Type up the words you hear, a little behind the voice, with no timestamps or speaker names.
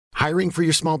Hiring for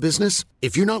your small business?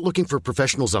 If you're not looking for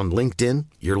professionals on LinkedIn,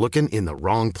 you're looking in the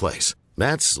wrong place.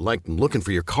 That's like looking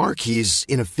for your car keys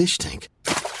in a fish tank.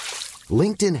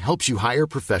 LinkedIn helps you hire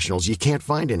professionals you can't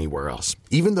find anywhere else,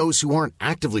 even those who aren't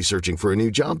actively searching for a new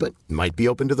job but might be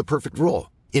open to the perfect role.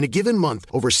 In a given month,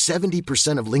 over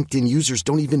 70% of LinkedIn users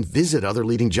don't even visit other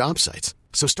leading job sites.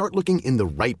 So start looking in the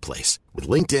right place. With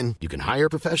LinkedIn, you can hire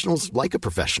professionals like a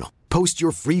professional. Post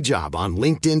your free job on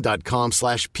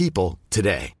linkedin.com/people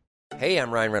today. Hey,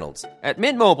 I'm Ryan Reynolds. At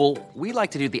Mint Mobile, we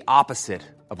like to do the opposite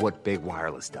of what Big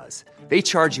Wireless does. They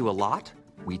charge you a lot,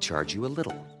 we charge you a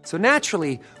little. So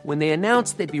naturally, when they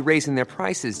announced they'd be raising their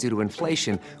prices due to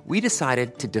inflation, we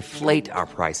decided to deflate our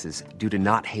prices due to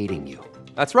not hating you.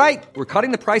 That's right. We're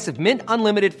cutting the price of Mint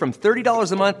Unlimited from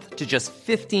 $30 a month to just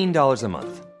 $15 a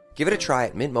month. Give it a try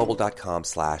at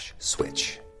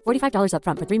mintmobile.com/switch. $45 up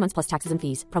front for 3 months plus taxes and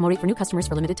fees. Promo rate for new customers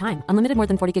for limited time. Unlimited more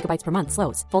than 40 gigabytes per month.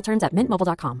 Slows full terms at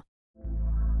mintmobile.com.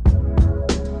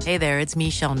 Hey there, it's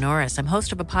Michelle Norris. I'm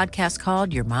host of a podcast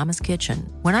called Your Mama's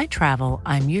Kitchen. When I travel,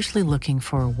 I'm usually looking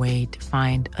for a way to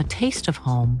find a taste of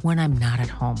home when I'm not at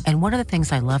home. And one of the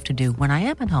things I love to do when I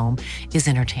am at home is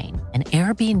entertain. And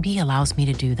Airbnb allows me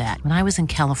to do that. When I was in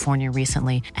California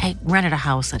recently, I rented a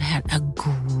house that had a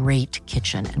great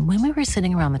kitchen. And when we were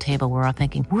sitting around the table, we were all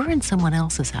thinking, we're in someone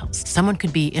else's house. Someone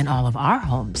could be in all of our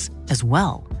homes as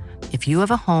well. If you have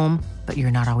a home, but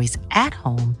you're not always at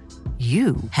home,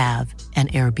 you have an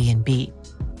Airbnb.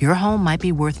 Your home might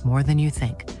be worth more than you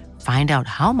think. Find out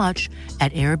how much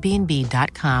at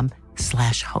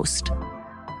airbnb.com/host.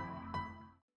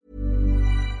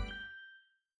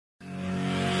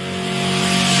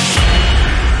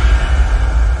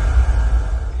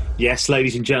 Yes,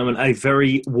 ladies and gentlemen, a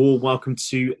very warm welcome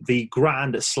to the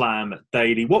Grand Slam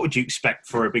Daily. What would you expect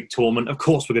for a big tournament? Of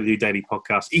course, we're going to do daily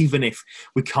podcasts, even if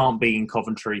we can't be in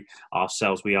Coventry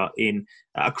ourselves. We are in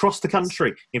across the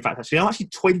country. In fact, I'm actually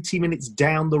 20 minutes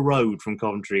down the road from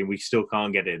Coventry, and we still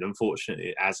can't get in,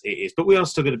 unfortunately, as it is. But we are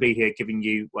still going to be here giving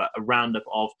you a roundup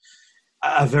of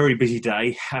a very busy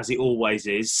day, as it always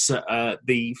is.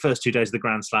 The first 2 days of the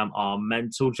Grand Slam are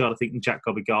mental. Jonathan and Jack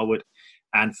Gobby-Garwood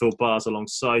and Phil Bars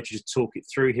alongside you to talk it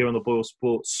through here on the Boyle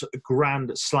Sports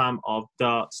Grand Slam of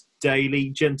Darts Daily.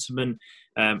 Gentlemen,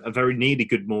 a very nearly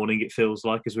good morning, it feels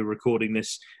like, as we're recording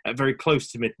this very close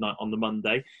to midnight on the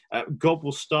Monday. Gob,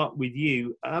 we'll start with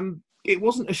you. It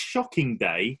wasn't a shocking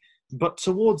day, but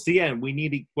towards the end,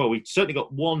 we certainly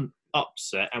got one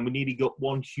upset and we nearly got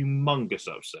one humongous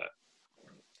upset.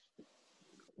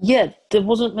 Yeah, there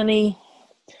wasn't many.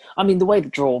 I mean, the way the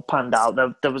draw panned out,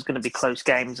 there was going to be close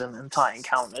games and tight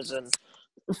encounters and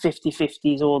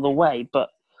 50-50s all the way. But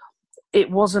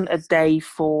it wasn't a day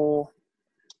for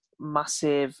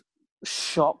massive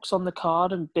shocks on the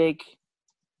card and big,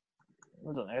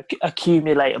 I don't know,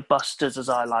 accumulator busters, as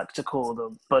I like to call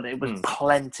them. But it was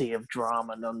plenty of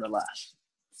drama nonetheless.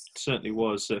 Certainly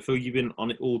was. Phil, you've been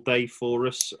on it all day for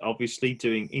us, obviously,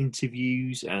 doing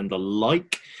interviews and the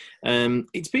like.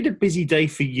 It's been a busy day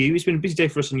for you. It's been a busy day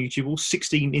for us on YouTube. All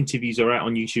 16 interviews are out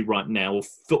on YouTube right now,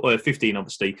 or 15,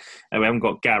 obviously. We haven't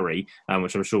got Gary,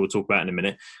 which I'm sure we'll talk about in a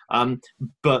minute.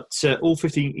 But all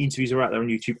 15 interviews are out there on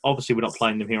YouTube. Obviously, we're not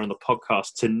playing them here on the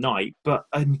podcast tonight. But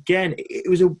again, it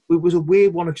was a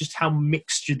weird one of just how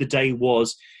mixed the day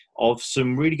was, of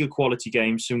some really good quality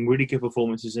games, some really good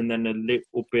performances, and then a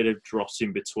little bit of dross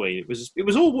in between. It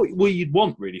was all what you'd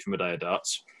want, really, from a day of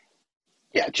darts.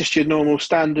 Yeah, just your normal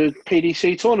standard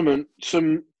PDC tournament.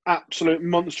 Some absolute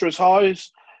monstrous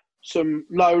highs, some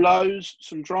low lows,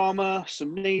 some drama,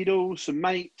 some needles, some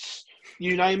mates,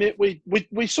 you name it. We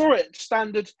saw it.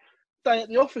 Standard day at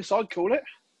the office, I'd call it.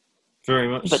 Very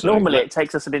much. But so. normally it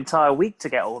takes us an entire week to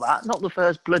get all that, not the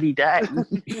first bloody day.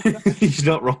 He's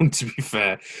not wrong, to be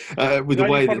fair. With the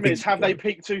way problem is, have they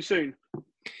peaked too soon?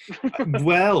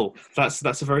 Well, that's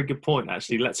a very good point,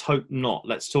 actually. Let's hope not.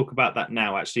 Let's talk about that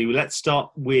now, actually. Let's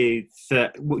start with, do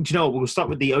you know what? We'll start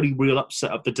with the only real upset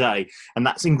of the day, and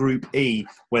that's in Group E,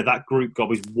 where that group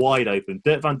gob is wide open.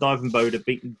 Dirk van Dijvenbode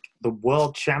beating the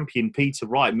world champion Peter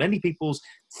Wright. Many people's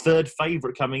third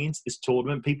favourite coming into this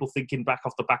tournament. People thinking back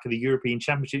off the back of the European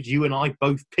Championships. You and I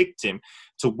both picked him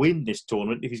to win this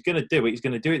tournament. If he's going to do it, he's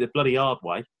going to do it the bloody hard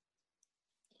way.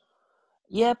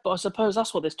 Yeah, but I suppose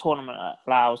that's what this tournament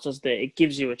allows, doesn't it? It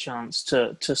gives you a chance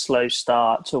to slow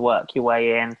start, to work your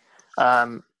way in.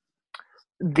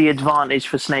 The advantage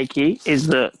for Snakey is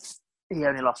that he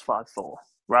only lost 5-4,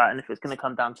 right? And if it's going to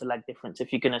come down to leg difference,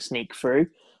 if you're going to sneak through,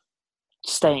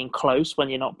 staying close when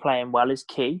you're not playing well is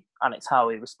key, and it's how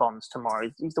he responds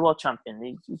tomorrow. He's the world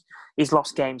champion. He's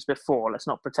lost games before. Let's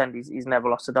not pretend he's never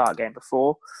lost a dart game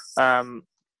before.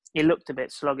 he looked a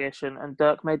bit sluggish, and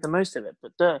Dirk made the most of it.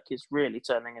 But Dirk is really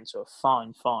turning into a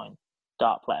fine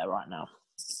dart player right now.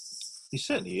 He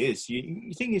certainly is.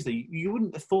 The thing is that you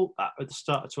wouldn't have thought that at the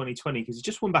start of 2020 because he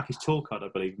just won back his tour card, I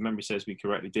believe. Memory serves me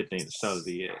correctly, didn't he, at the start of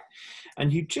the year?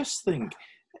 And you just think,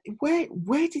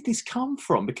 where did this come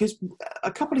from? Because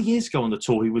a couple of years ago on the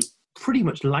tour, he was pretty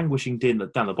much languishing down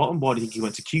the bottom. Why do you think he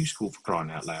went to Q School, for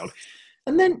crying out loud?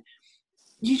 And then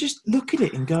you just look at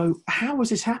it and go, how has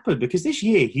this happened? Because this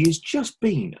year he has just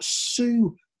been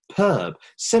superb.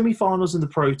 Semi-finals in the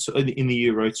Pro Tour, in the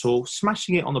Euro Tour,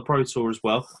 smashing it on the Pro Tour as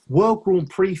well. World Grand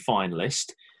Prix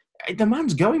finalist. The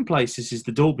man's going places. Is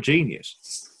the Dorper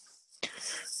genius.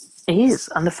 He is,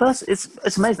 and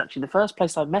it's amazing actually. The first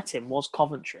place I met him was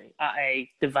Coventry at a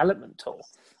development tour.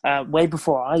 Way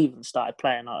before I even started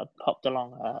playing, I hopped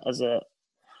along as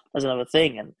another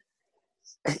thing, and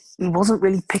he wasn't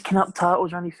really picking up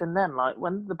titles or anything then. Like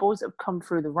when the boys that have come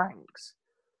through the ranks,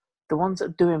 the ones that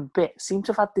are doing bits seem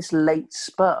to have had this late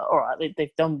spurt. All right,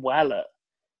 they've done well at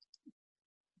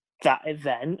that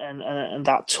event and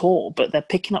that tour, but they're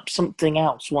picking up something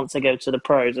else once they go to the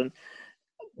pros. And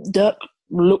Dirk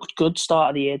looked good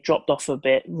start of the year, dropped off a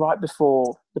bit right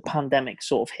before the pandemic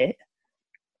sort of hit.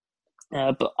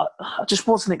 But I just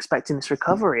wasn't expecting this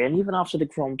recovery. And even after the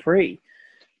Grand Prix,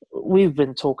 we've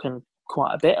been talking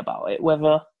quite a bit about it,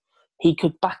 whether he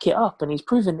could back it up, and he's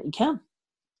proven that he can.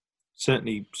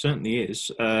 Certainly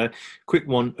is. A quick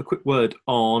word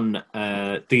on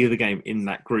the other game in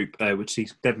that group, which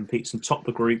sees Devon Peterson top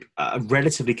the group. A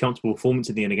relatively comfortable performance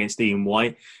in the end against Ian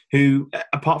White, who,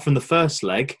 apart from the first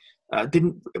leg,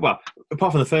 the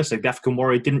African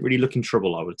Warrior didn't really look in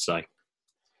trouble, I would say.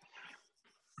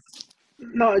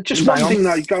 No, just one thing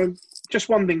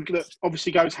that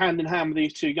obviously goes hand in hand with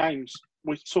these two games.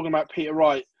 We're talking about Peter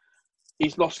Wright.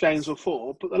 He's lost games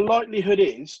before, but the likelihood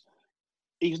is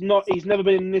he's never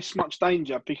been in this much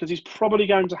danger because he's probably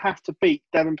going to have to beat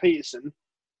Devon Peterson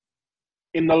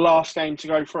in the last game to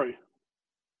go through.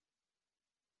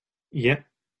 Yeah.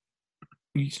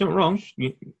 It's not wrong.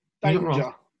 You're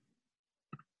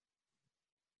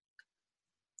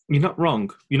not wrong.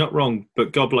 You're not wrong.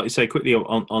 But God, like you say, quickly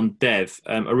on Dev,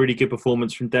 a really good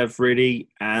performance from Dev, really.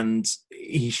 And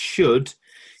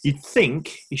you'd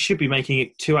think he should be making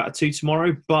it 2 out of 2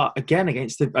 tomorrow. But again,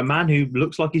 against a man who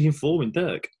looks like he's in form in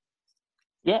Dirk.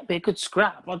 Yeah, be a good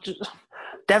scrap.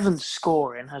 Devon's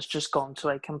scoring has just gone to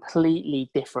a completely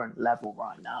different level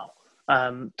right now.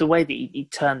 The way that he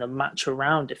turned the match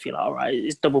around, if you like, right,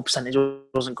 his double percentage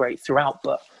wasn't great throughout,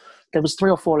 but there was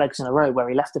 3 or 4 legs in a row where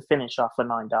he left the finish after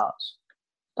 9 darts.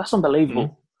 That's unbelievable.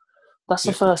 Mm-hmm. That's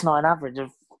the first 9 average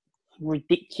of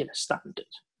ridiculous standard.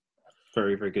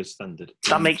 Very, very good standard.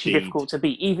 That makes you difficult to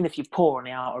beat. Even if you're poor on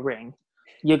the outer ring,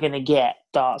 you're going to get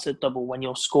darts at double when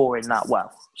you're scoring that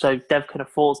well. So Dev can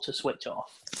afford to switch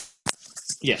off.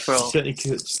 Yes, certainly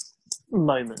could.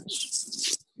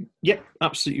 Moments. Yep,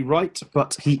 absolutely right.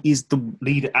 But he is the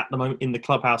leader at the moment in the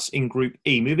clubhouse in Group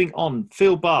E. Moving on,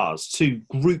 Phil Bars to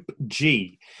Group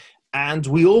G. And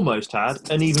we almost had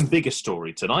an even bigger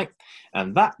story tonight.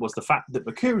 And that was the fact that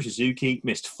Mikuru Suzuki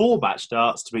missed 4 batch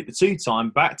darts to beat the 2-time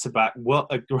back-to-back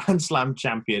Grand Slam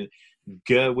champion,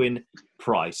 Gerwyn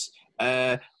Price.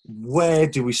 Where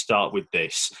do we start with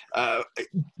this?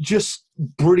 Just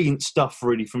brilliant stuff,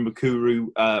 really, from Mikuru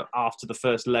after the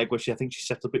first leg, where I think she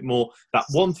set a bit more. That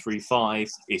 135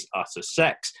 is utter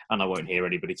sex, and I won't hear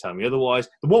anybody tell me otherwise.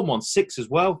 The 116 as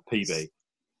well, PB.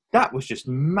 That was just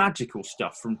magical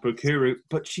stuff from Mikuru,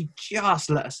 but she just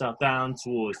let herself down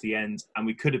towards the end, and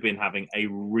we could have been having a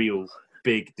real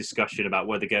big discussion about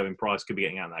whether Gerwyn Price could be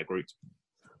getting out of that group.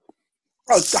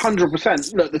 Oh,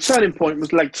 100%. Look, the turning point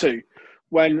was leg 2,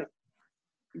 when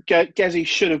Gezi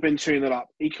should have been 2-0 up.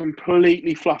 He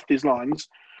completely fluffed his lines,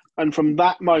 and from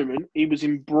that moment, he was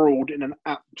embroiled in an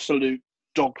absolute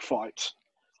dogfight.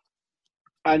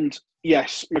 And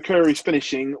yes, Mikuru's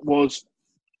finishing was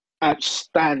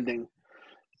outstanding.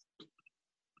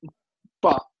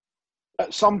 But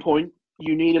at some point,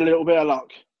 you need a little bit of luck.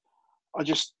 I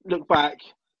just look back.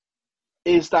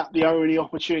 Is that the only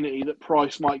opportunity that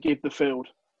Price might give the field?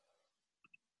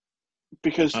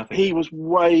 Because he was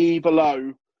way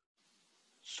below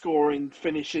scoring,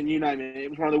 finishing, you name it.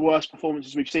 It was one of the worst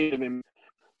performances we've seen of him.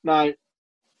 Now,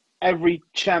 every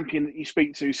champion that you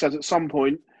speak to says at some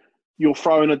point you'll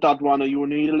throw in a dud one or you'll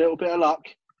need a little bit of luck.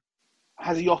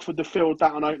 Has he offered the field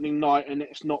that on opening night and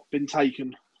it's not been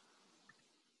taken?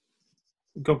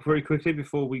 Go very quickly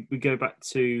before we go back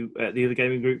to the other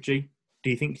game in Group G.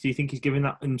 Do you think he's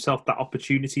giving himself that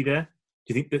opportunity there?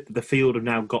 Do you think that the field have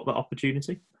now got that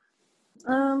opportunity?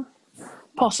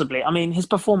 Possibly. I mean, his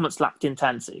performance lacked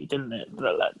intensity, didn't it?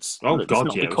 Let's not be it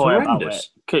was coy about horrendous.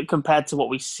 it. Compared to what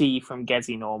we see from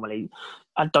Gezi normally,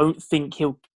 I don't think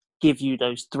he'll give you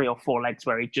those 3 or 4 legs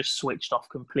where he just switched off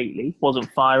completely,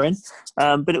 wasn't firing.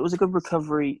 But it was a good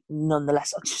recovery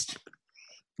nonetheless.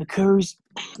 Mikuri's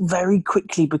very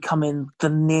quickly becoming the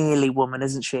nearly woman,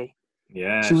 isn't she?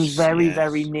 Yeah, she was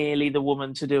very nearly the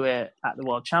woman to do it at the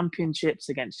World Championships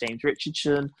against James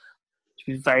Richardson.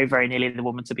 She was very, very nearly the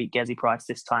woman to beat Gezi Price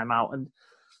this time out. And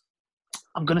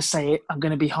I'm going to say it, I'm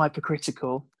going to be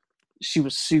hypercritical. She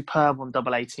was superb on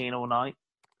double 18 all night.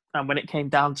 And when it came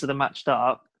down to the match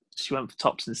start, she went for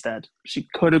tops instead. She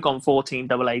could have gone 14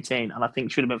 double 18, and I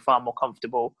think she would have been far more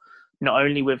comfortable, not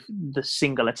only with the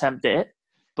single attempt at it,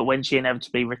 but when she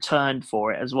inevitably returned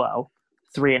for it as well,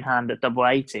 3 in hand at double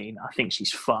 18, I think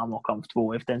she's far more comfortable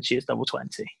with than she is double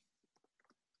 20.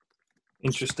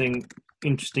 Interesting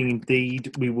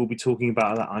indeed. We will be talking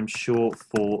about that, I'm sure,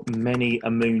 for many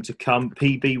a moon to come.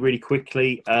 PB, really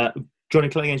quickly, Johnny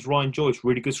Clay against Ryan Joyce,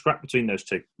 really good scrap between those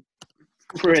two.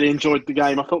 Really enjoyed the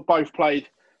game. I thought both played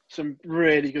some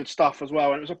really good stuff as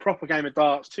well. And it was a proper game of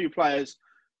darts. 2 players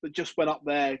that just went up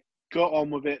there, got on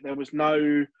with it. There was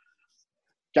no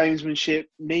gamesmanship,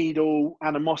 needle,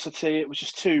 animosity. It was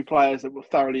just 2 players that were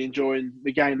thoroughly enjoying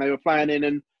the game they were playing in.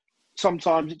 And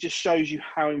sometimes it just shows you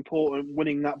how important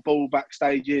winning that ball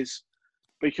backstage is.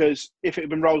 Because if it had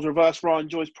been roles reversed, Ryan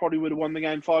Joyce probably would have won the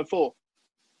game 5-4.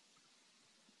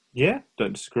 Yeah,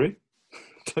 don't disagree.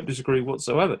 Don't disagree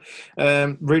whatsoever.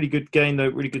 Really good game, though.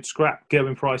 Really good scrap.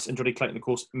 Gerwyn Price and Johnny Clayton, of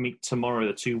course, meet tomorrow.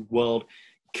 The 2 World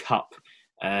Cup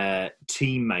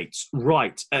teammates.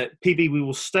 Right, PB, we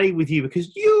will stay with you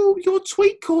because your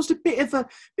tweet caused a bit of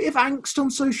angst on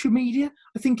social media.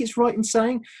 I think it's right in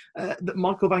saying that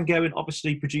Michael van Gerwen,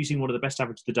 obviously producing one of the best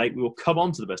average of the day. We will come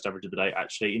on to the best average of the day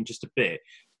actually in just a bit,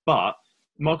 but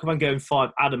Michael van Gerwen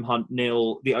 5, Adam Hunt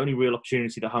 0. The only real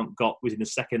opportunity that Hunt got was in the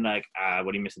second leg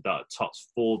when he missed the dart at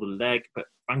Tots for the leg. But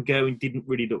van Gerwen didn't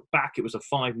really look back. It was a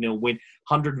 5-0 win,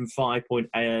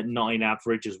 105.9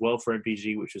 average as well for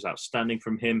MVG, which was outstanding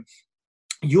from him.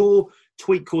 Your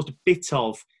tweet caused a bit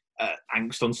of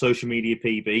angst on social media,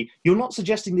 PB. You're not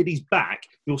suggesting that he's back.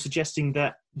 You're suggesting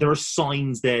that there are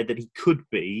signs there that he could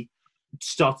be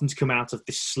starting to come out of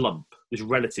this slump, this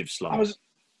relative slump.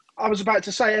 I was about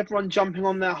to say, everyone jumping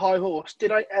on their high horse. Did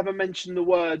I ever mention the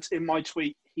words in my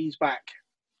tweet, he's back?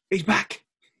 He's back.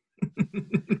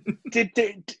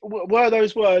 Were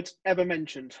those words ever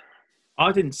mentioned?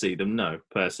 I didn't see them, no,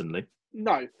 personally.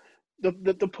 No.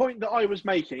 The point that I was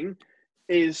making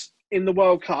is in the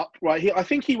World Cup, right? I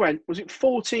think he went, was it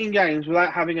 14 games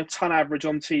without having a ton average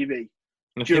on TV?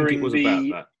 I think it was about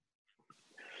that.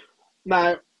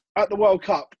 Now, at the World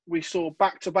Cup, we saw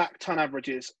back-to-back ton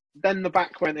averages. Then the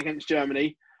back went against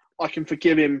Germany. I can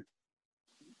forgive him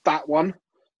that one.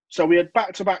 So we had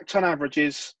back-to-back ton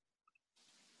averages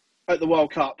at the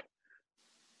World Cup.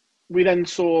 We then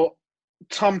saw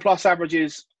ton-plus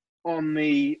averages on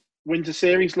the Winter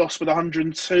Series, lost with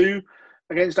 102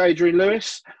 against Adrian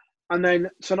Lewis. And then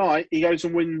tonight, he goes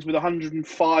and wins with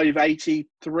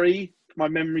 105.83. If my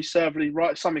memory serves me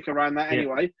right, something around that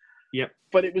anyway. Yep.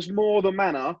 But it was more the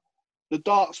manner. The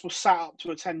darts were sat up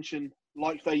to attention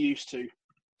like they used to.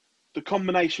 The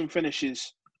combination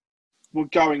finishes were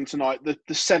going tonight. The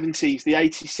 70s, the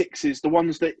 86s, the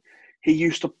ones that he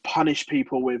used to punish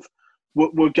people with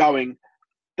were going.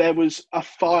 There was a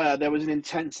fire. There was an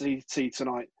intensity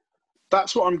tonight.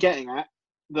 That's what I'm getting at,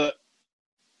 that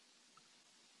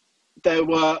there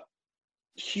were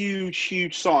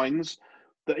huge signs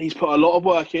that he's put a lot of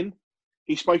work in.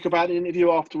 He spoke about it in an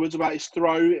interview afterwards about his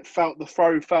throw. The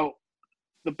throw felt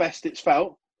the best it's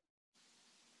felt.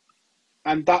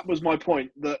 And that was my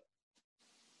point, that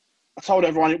I told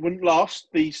everyone it wouldn't last,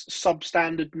 these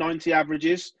substandard 90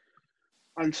 averages.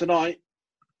 And tonight,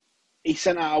 he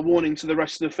sent out a warning to the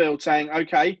rest of the field saying,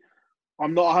 okay,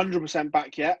 I'm not 100%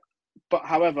 back yet, but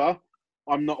however,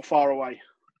 I'm not far away.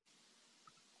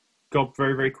 Gob,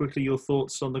 very, very quickly, your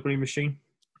thoughts on the Green Machine?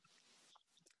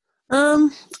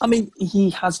 I mean,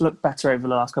 he has looked better over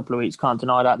the last couple of weeks, can't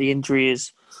deny that. The injury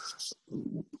is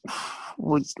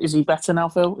he better now,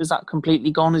 Phil? Is that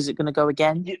completely gone? Is it going to go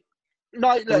again?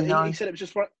 No, look, he said it was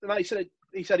just. No, he said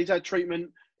he's had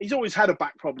treatment. He's always had a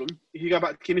back problem. If you go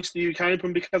back, he missed the UK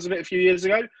Open because of it a few years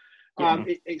ago.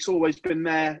 It's always been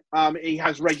there. He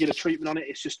has regular treatment on it.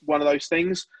 It's just one of those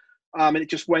things, and it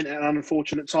just went at an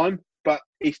unfortunate time. But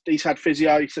he's had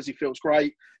physio. He says he feels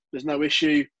great. There's no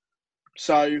issue.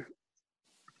 So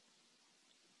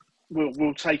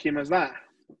we'll take him as that.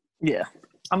 Yeah.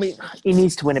 I mean, he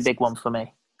needs to win a big one for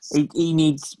me. He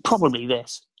needs probably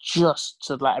this. just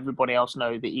to let everybody else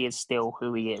know that he is still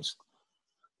who he is.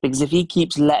 Because if he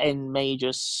keeps letting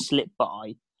majors slip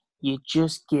by, you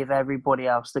just give everybody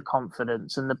else the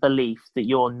confidence and the belief that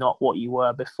you're not what you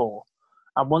were before.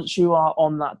 And once you are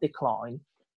on that decline,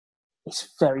 it's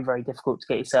very, very difficult to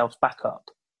get yourselves back up.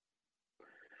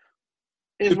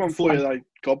 Here's one for you, though,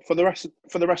 Gob. For the rest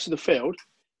of the field,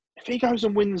 if he goes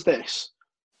and wins this,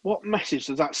 what message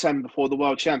does that send before the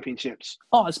World Championships?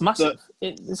 Oh, it's massive.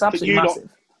 It's absolutely massive.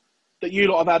 That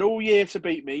you lot have had all year to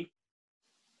beat me.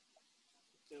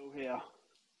 Still here.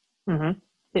 Mm-hmm.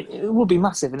 It will be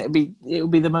massive, and it will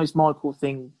be the most Michael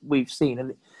thing we've seen.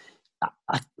 And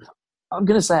I'm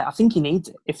going to say, I think he needs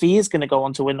it. If he is going to go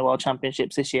on to win the World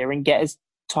Championships this year and get his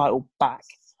title back,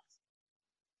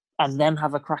 and then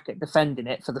have a crack at defending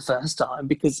it for the first time,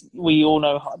 because we all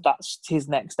know that's his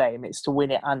next aim, it's to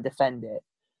win it and defend it.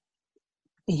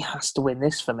 He has to win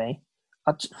this for me.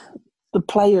 The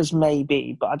players may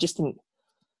be, but I just think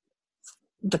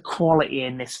the quality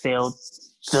in this field,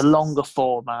 the longer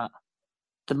format,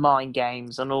 the mind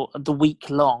games, and all the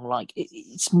week long, like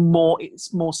it's more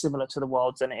similar to the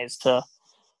Worlds than it is to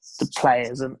the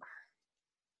players. And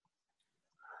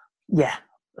yeah,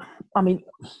 I mean,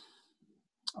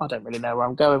 I don't really know where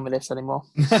I'm going with this anymore.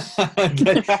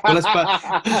 Okay.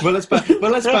 Well, let's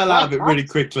bail out of it really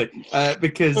quickly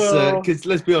because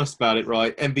let's be honest about it,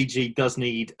 right? MVG does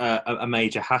need a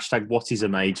major. Hashtag what is a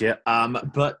major?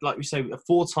 But like we say,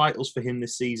 4 titles for him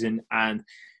this season, and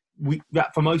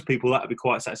that for most people that would be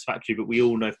quite satisfactory. But we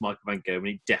all know for Michael van Gerwen,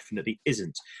 he definitely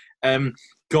isn't.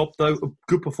 Gob, though, a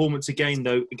good performance again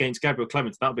though against Gabriel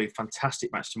Clemens. That'll be a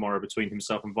fantastic match tomorrow between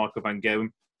himself and Michael van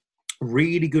Gerwen.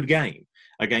 Really good game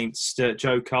against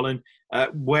Joe Cullen,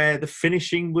 where the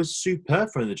finishing was superb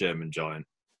from the German giant.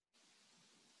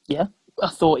 Yeah, I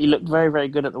thought he looked very, very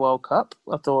good at the World Cup.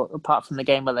 I thought, apart from the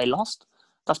game where they lost,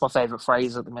 that's my favourite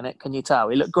phrase at the minute. Can you tell?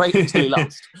 He looked great until he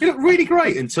lost. He looked really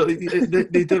great until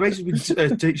they basically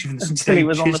teaching until he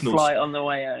was on the flight on the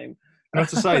way home. I have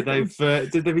to say they've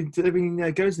been going to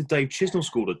the Dave Chisnell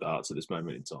School of Darts at this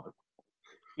moment in time.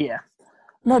 Yeah.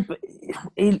 No, but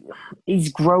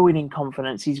he's growing in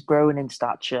confidence. He's growing in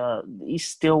stature. He's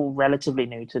still relatively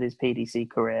new to his PDC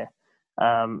career.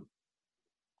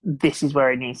 This is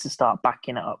where he needs to start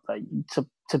backing it up. To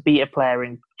beat a player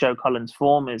in Joe Cullen's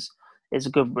form is a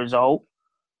good result.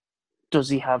 Does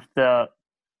he have the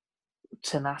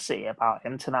tenacity about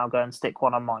him to now go and stick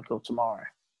one on Michael tomorrow?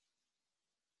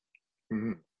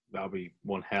 Mm-hmm. That'll be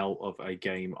one hell of a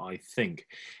game, I think.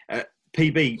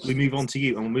 PB, we move on to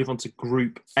you, and we'll move on to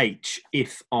Group H,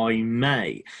 if I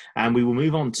may. And we will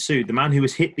move on to the man who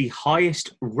has hit the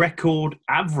highest record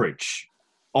average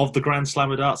of the Grand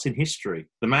Slam of darts in history.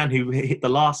 The man who hit the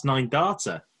last 9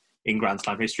 darter in Grand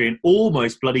Slam history and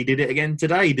almost bloody did it again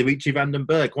today, Dimitri Van den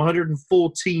Bergh,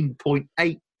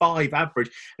 114.85 average.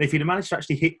 And if he'd have managed to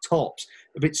actually hit tops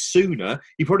a bit sooner,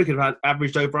 he probably could have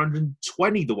averaged over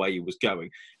 120 the way he was going.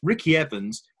 Ricky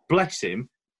Evans, bless him,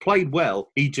 played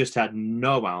well. He just had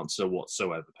no answer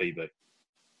whatsoever, PB.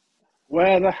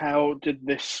 Where the hell did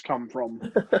this come from?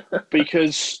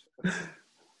 Because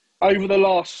over the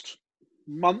last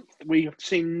month, we have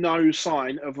seen no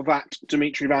sign of that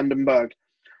Dimitri Van den Bergh.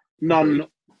 None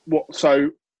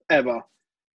whatsoever.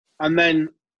 And then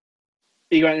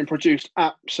he went and produced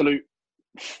absolute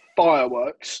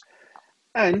fireworks.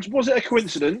 And was it a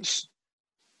coincidence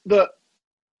that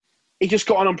he just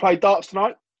got on and played darts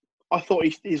tonight? I thought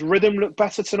his rhythm looked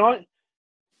better tonight.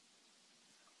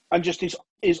 And just his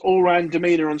all-round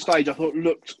demeanour on stage, I thought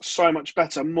looked so much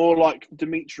better. More like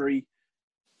Dimitri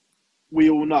we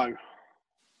all know.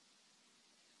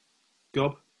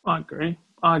 Gob? I agree.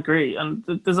 And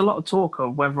there's a lot of talk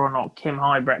of whether or not Kim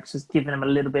Huybrechts has given him a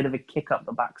little bit of a kick up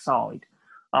the backside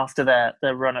after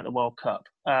their run at the World Cup.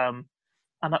 And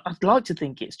I'd like to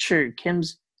think it's true.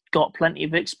 Kim's got plenty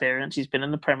of experience. He's been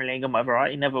in the Premier League and whatever,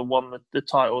 right? He never won the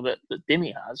title that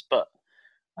Dimmy has. But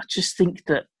I just think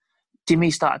that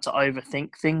Dimmy started to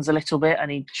overthink things a little bit,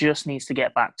 and he just needs to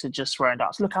get back to just throwing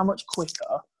darts. Look how much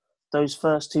quicker those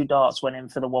first 2 darts went in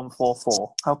for the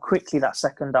 144. How quickly that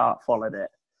second dart followed it.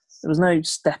 There was no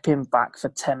stepping back for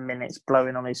 10 minutes,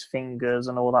 blowing on his fingers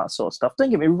and all that sort of stuff. Don't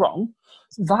get me wrong.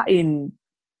 That in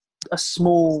a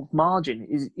small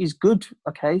margin is good,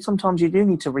 okay? Sometimes you do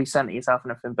need to recenter yourself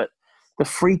and everything, but the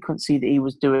frequency that he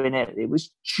was doing it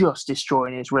was just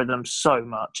destroying his rhythm so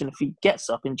much. And if he gets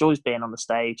up, enjoys being on the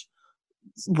stage,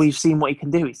 we've seen what he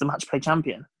can do. He's the match play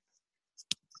champion.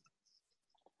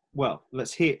 Well,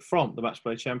 let's hear from the Match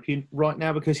Play champion right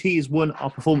now, because he has won our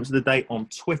Performance of the Day on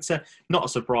Twitter. Not a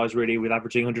surprise, really, with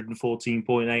averaging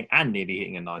 114.8 and nearly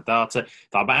hitting a 9 darter.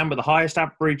 The man with the highest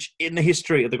average in the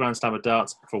history of the Grand Slam of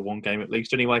darts, for one game at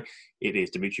least anyway. It is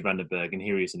Dimitri Van den Bergh, and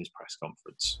here he is in his press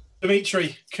conference.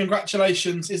 Dimitri,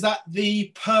 congratulations. Is that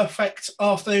the perfect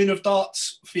afternoon of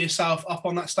darts for yourself up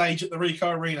on that stage at the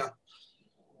Ricoh Arena?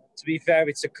 To be fair,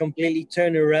 it's a completely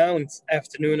turnaround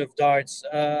afternoon of darts.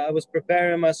 I was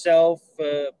preparing myself.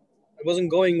 It wasn't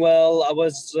going well. I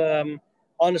was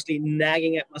honestly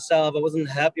nagging at myself. I wasn't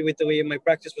happy with the way my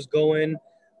practice was going,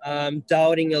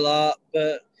 doubting a lot.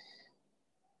 But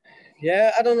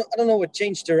yeah, I don't know what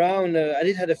changed around. I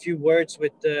did had a few words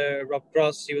with Rob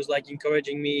Cross. He was like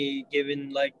encouraging me, giving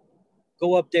like,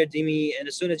 go up there, Dimi, and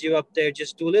as soon as you're up there,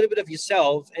 just do a little bit of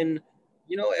yourself, and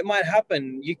you know, it might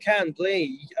happen. You can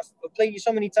play. I've played you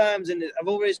so many times, and I've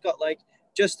always got like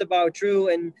just about through.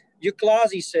 And your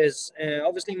class, he says.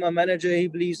 Obviously, my manager, he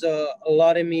believes a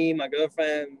lot in me. My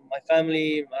girlfriend, my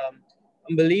family,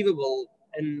 unbelievable.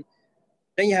 And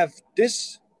then you have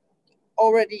this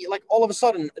already, like all of a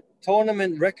sudden, a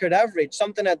tournament record average,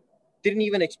 something that didn't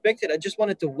even expect it. I just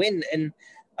wanted to win, and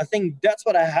I think that's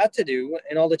what I had to do.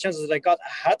 And all the chances that I got,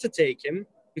 I had to take him,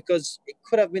 because it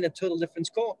could have been a total different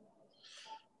score.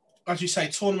 As you say,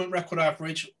 tournament record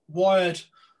average, wired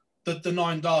the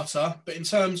 9 darter, but in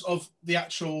terms of the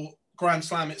actual Grand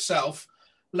Slam itself,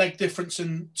 leg difference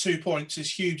in 2 points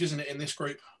is huge, isn't it, in this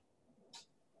group?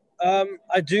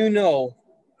 I do know.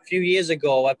 A few years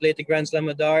ago, I played the Grand Slam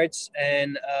of darts,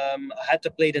 and I had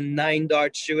to play the 9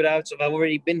 dart shootout. So I've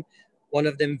already been one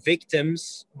of them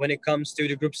victims when it comes to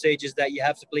the group stages that you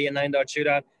have to play a 9 dart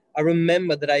shootout. I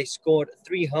remember that I scored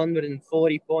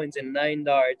 340 points in 9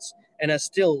 darts, and I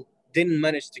still didn't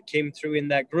manage to come through in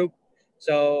that group.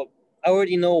 So I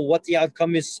already know what the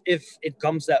outcome is if it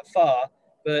comes that far.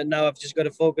 But now I've just got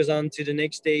to focus on to the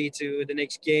next day, to the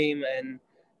next game. And,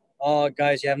 oh,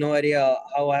 guys, you have no idea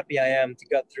how happy I am to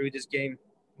get through this game.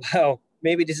 Wow.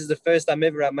 Maybe this is the first time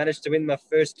ever I managed to win my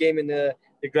first game in the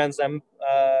Grand Slam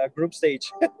group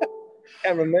stage.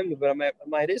 Can't remember, but I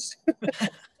might is.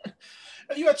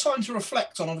 Have you had time to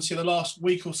reflect on, obviously, the last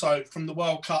week or so from the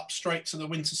World Cup straight to the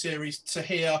Winter Series to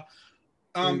here?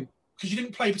 Because you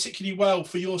didn't play particularly well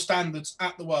for your standards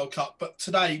at the World Cup, but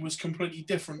today was completely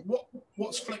different.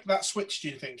 What's flicked that switch, do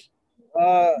you think?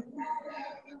 I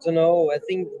don't know. I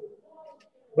think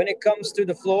when it comes to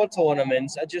the floor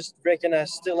tournaments, I just reckon I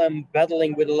still am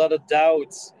battling with a lot of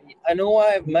doubts. I know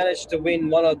I've managed to win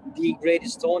one of the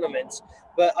greatest tournaments,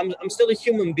 but I'm still a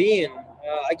human being.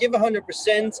 I give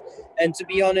 100%, and to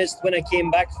be honest, when I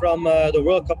came back from the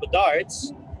World Cup of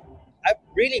Darts, I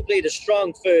really played a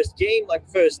strong first game, like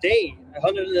first day.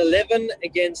 111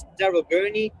 against Daryl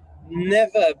Gurney,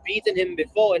 never beaten him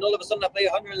before, and all of a sudden I play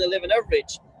 111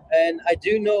 average. And I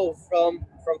do know from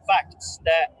facts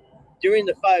that during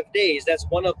the 5 days, that's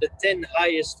one of the 10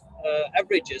 highest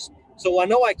averages. So I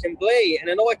know I can play, and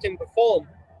I know I can perform.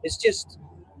 It's just,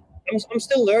 I'm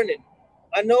still learning.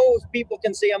 I know people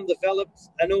can say I'm developed.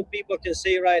 I know people can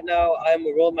say right now I'm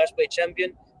a world match play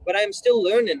champion, but I'm still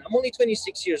learning. I'm only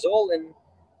 26 years old, and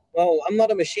well, I'm not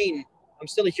a machine. I'm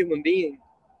still a human being.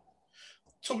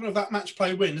 Talking of that match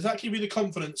play win, does that give you the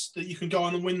confidence that you can go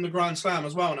on and win the Grand Slam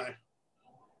as well now?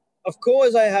 Of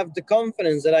course, I have the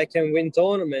confidence that I can win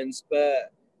tournaments,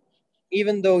 but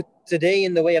even though today,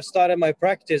 in the way I've started my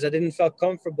practice, I didn't feel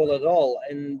comfortable at all.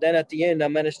 And then at the end, I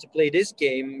managed to play this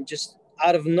game just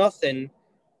out of nothing.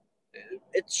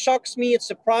 It shocks me, it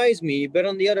surprised me, but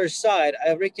on the other side,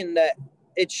 I reckon that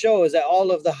it shows that all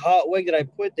of the hard work that I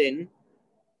put in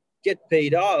get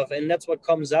paid off, and that's what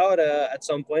comes out at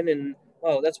some point. And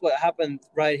well, that's what happened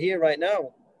right here, right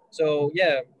now. So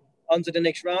yeah, on to the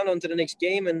next round, on to the next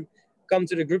game, and come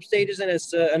to the group stages, and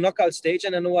it's a knockout stage.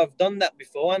 And I know I've done that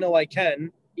before. I know I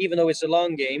can, even though it's a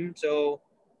long game. So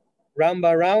round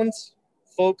by round,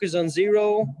 focus on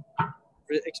zero,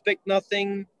 expect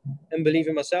nothing, and believe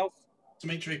in myself.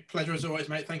 Dimitri, pleasure as always,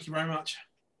 mate. Thank you very much.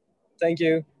 Thank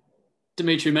you.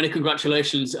 Dimitri, many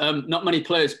congratulations. Not many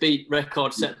players beat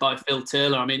records set by Phil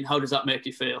Taylor. I mean, how does that make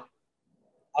you feel?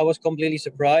 I was completely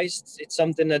surprised. It's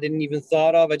something I didn't even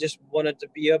thought of. I just wanted to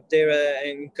be up there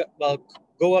and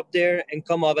go up there and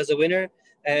come off as a winner.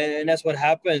 And that's what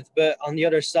happened. But on the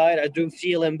other side, I do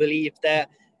feel and believe that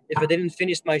if I didn't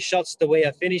finish my shots the way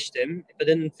I finished them, if I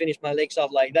didn't finish my legs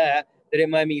off like that, then it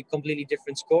might be a completely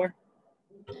different score.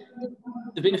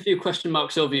 There've been a few question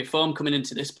marks over your form coming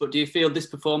into this, but do you feel this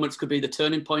performance could be the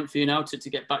turning point for you now to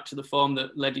get back to the form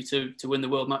that led you to win the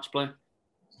World Match Play?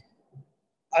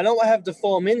 I know I have the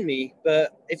form in me,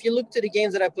 but if you look to the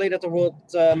games that I played at the World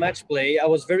Match Play, I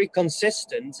was very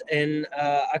consistent, and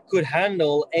I could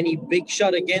handle any big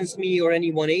shot against me or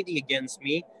any 180 against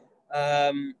me.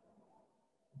 I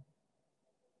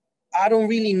don't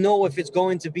really know if it's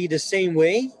going to be the same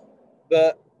way,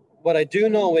 but what I do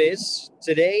know is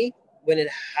today, when it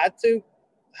had to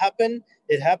happen,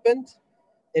 it happened.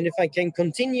 And if I can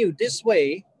continue this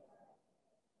way,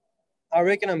 I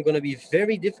reckon I'm going to be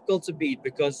very difficult to beat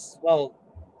because, well,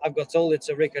 I've got told it's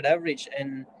a record average,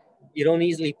 and you don't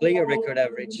easily play a record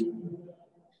average.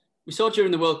 We saw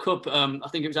during the World Cup, I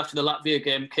think it was after the Latvia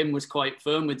game, Kim was quite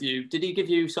firm with you. Did he give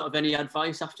you sort of any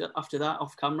advice after that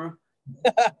off camera?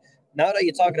 Now that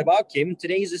you're talking about Kim,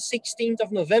 today is the 16th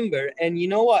of November, and you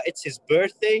know what? It's his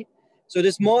birthday. So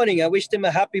this morning, I wished him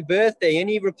a happy birthday, and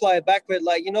he replied back with,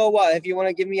 like, you know what? If you want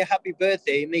to give me a happy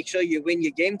birthday, make sure you win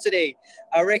your game today.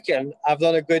 I reckon I've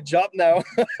done a good job now.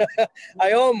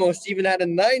 I almost even had a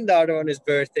 9-darter on his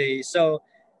birthday. So,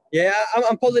 yeah,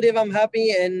 I'm positive, I'm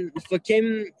happy. And for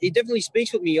Kim, he definitely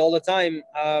speaks with me all the time.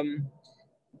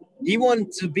 He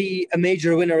wants to be a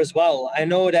major winner as well. I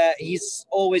know that he's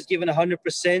always given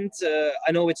 100%.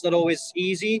 I know it's not always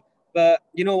easy, but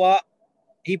you know what?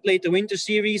 He played the Winter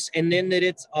Series and ended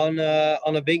it on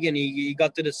a big one. He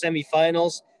got to the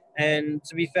semifinals. And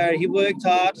to be fair, he worked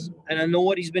hard, and I know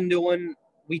what he's been doing.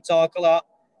 We talk a lot.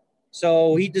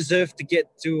 So he deserved to get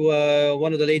to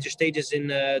one of the later stages in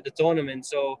the tournament.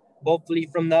 So hopefully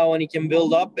from now on he can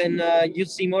build up, and you'll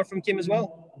see more from Kim as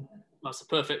well. That's a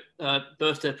perfect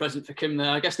birthday present for Kim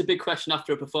there. I guess the big question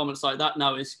after a performance like that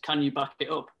now is, can you back it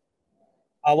up?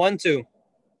 I want to.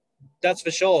 That's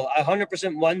for sure. I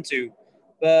 100% want to.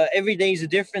 But every day is a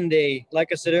different day. Like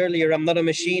I said earlier, I'm not a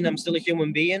machine. I'm still a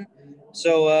human being.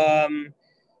 So,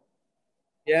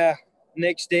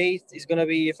 next day is going to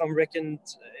be, if I'm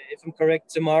correct,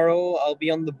 tomorrow, I'll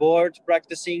be on the board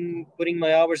practicing, putting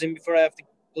my hours in before I have to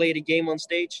play the game on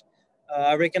stage.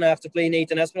 I reckon I have to play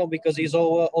Nathan Aspinall because he's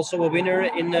also a winner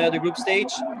in the group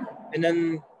stage. And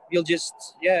then we'll just,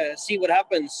 see what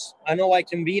happens. I know I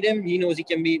can beat him. He knows he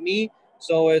can beat me.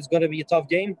 So it's going to be a tough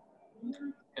game.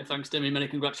 Yeah, thanks, Demi. Many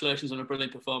congratulations on a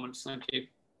brilliant performance. Thank you.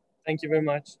 Thank you very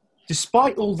much.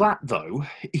 Despite all that, though,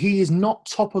 he is not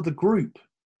top of the group,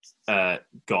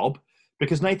 Gob,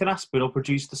 because Nathan Aspinall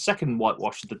produced the second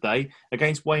whitewash of the day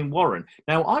against Wayne Warren.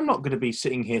 Now, I'm not going to be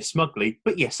sitting here smugly,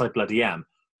 but yes, I bloody am.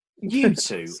 You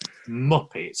two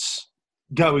muppets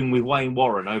going with Wayne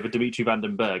Warren over Dimitri van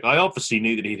den Berg. I obviously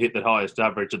knew that he'd hit the highest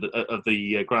average of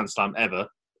the Grand Slam ever,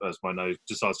 as my nose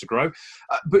decides to grow.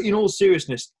 But in all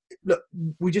seriousness, look,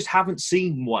 we just haven't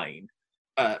seen Wayne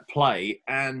play,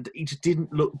 and he just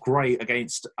didn't look great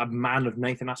against a man of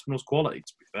Nathan Aspinall's quality,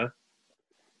 to be fair.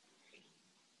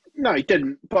 No, he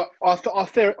didn't. But our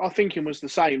thinking was the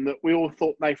same, that we all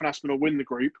thought Nathan Aspinall would win the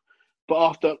group. But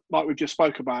after, like we've just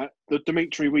spoke about, the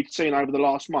Dimitri we'd seen over the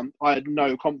last month, I had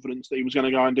no confidence that he was going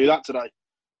to go and do that today.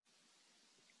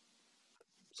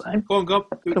 Same. Go on, Gob.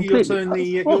 You're turning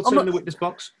the witness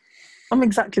box. I'm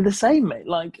exactly the same, mate.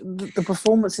 Like, the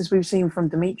performances we've seen from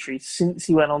Dimitri since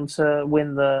he went on to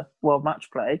win the World Match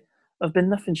Play have been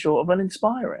nothing short of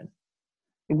uninspiring.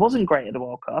 He wasn't great at the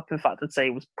World Cup. In fact, I'd say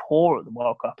he was poor at the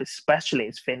World Cup, especially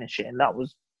his finishing. That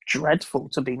was dreadful,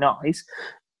 to be nice.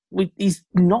 He's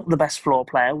not the best floor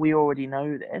player. We already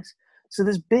know this. So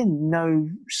there's been no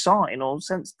sign or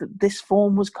sense that this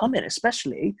form was coming,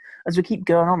 especially as we keep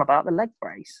going on about the leg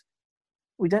brace.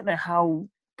 We don't know how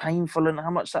painful and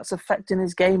how much that's affecting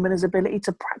his game and his ability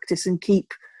to practice and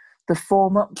keep the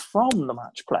form up from the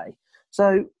match play.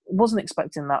 So wasn't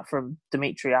expecting that from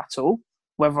Dimitri at all.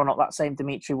 Whether or not that same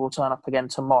Dimitri will turn up again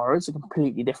tomorrow is a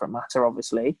completely different matter,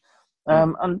 obviously.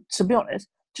 And to be honest,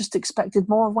 just expected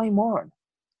more of Wayne Warren.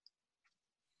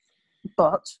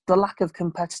 But the lack of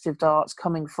competitive darts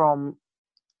coming from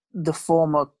the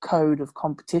former code of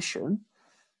competition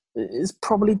is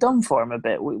probably done for him a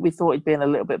bit. We thought he'd be in a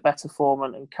little bit better form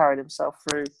and carried himself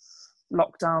through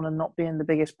lockdown, and not being the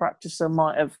biggest practicer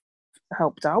might have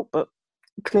helped out, but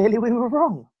clearly we were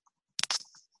wrong.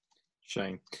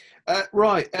 Shame.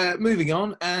 Moving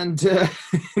on, and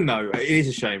no, it is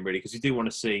a shame really, because we do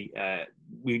want to see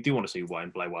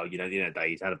Wayne play well. You know,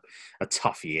 he's had a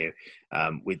tough year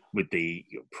with the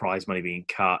prize money being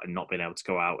cut and not being able to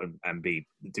go out and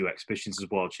do exhibitions as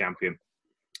world champion.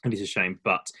 And it's a shame,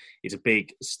 but it's a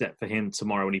big step for him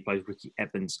tomorrow when he plays Ricky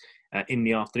Evans in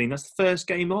the afternoon. That's the first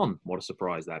game on. What a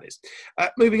surprise that is.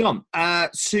 Moving on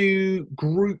to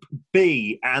Group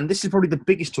B. And this is probably the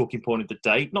biggest talking point of the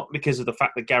day, not because of the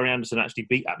fact that Gary Anderson actually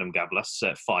beat Adam Gavlas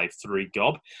 5-3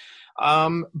 Gob.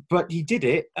 But he did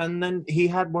it, and then he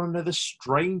had one of the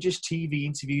strangest TV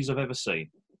interviews I've ever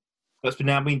seen. That's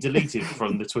now been deleted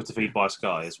from the Twitter feed by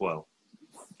Sky as well.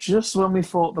 Just when we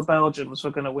thought the Belgians were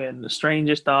going to win the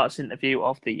strangest darts interview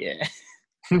of the year.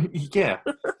 Yeah.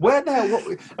 Where the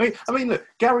hell? I mean, look,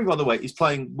 Gary, by the way, is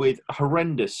playing with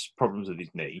horrendous problems with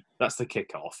his knee. That's the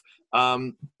kickoff.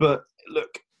 But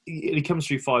look, he comes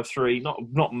through 5-3.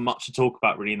 Not much to talk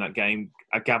about really in that game.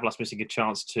 Gavlas missing a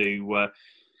chance to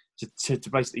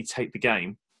basically take the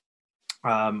game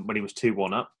when he was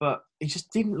 2-1 up. But he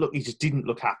just didn't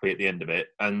look happy at the end of it.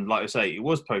 And like I say, it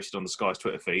was posted on the Sky's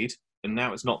Twitter feed, and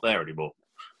now it's not there anymore.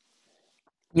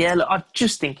 Yeah, look, I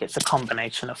just think it's a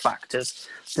combination of factors.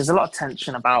 There's a lot of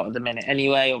tension about at the minute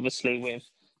anyway, obviously, with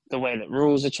the way that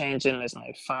rules are changing. There's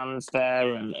no fans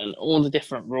there and all the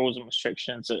different rules and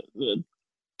restrictions that the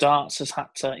darts has had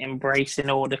to embrace in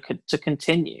order to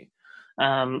continue.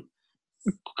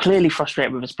 Clearly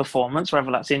frustrated with his performance,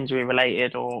 whether that's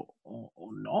injury-related or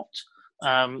not.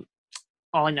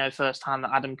 I know firsthand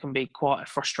that Adam can be quite a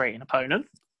frustrating opponent.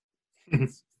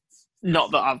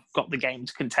 Not that I've got the game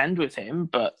to contend with him,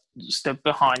 but stood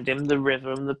behind him, the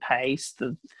rhythm, the pace,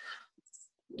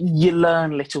 you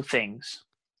learn little things,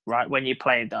 right, when you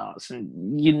play darts,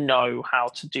 and you know how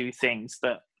to do things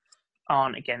that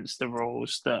aren't against the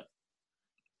rules, that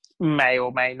may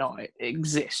or may not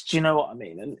exist. Do you know what I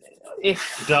mean? And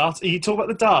if you talk about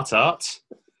the dart arts,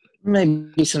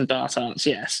 maybe some dart arts,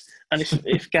 yes. And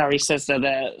if Gary says that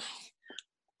they're...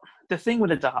 The thing with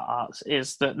the dart arts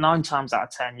is that 9 times out of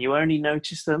 10, you only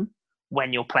notice them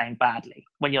when you're playing badly,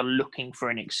 when you're looking for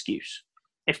an excuse.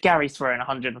 If Gary's throwing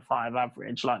 105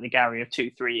 average, like the Gary of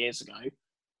 2-3 years ago,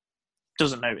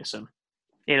 doesn't notice them.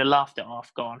 He'd have laughed it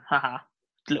off, gone, haha,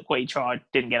 look what he tried,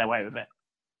 didn't get away with it.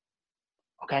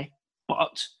 Okay,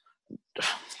 but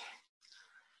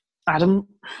Adam,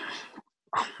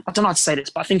 I don't know how to say this,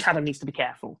 but I think Adam needs to be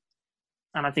careful.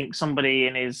 And I think somebody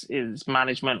in his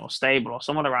management or stable or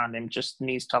someone around him just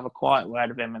needs to have a quiet word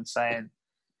with him and saying,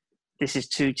 this is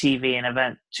two TV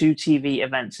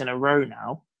events in a row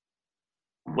now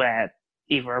where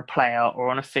either a player or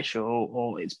an official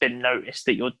or it's been noticed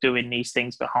that you're doing these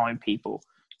things behind people.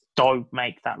 Don't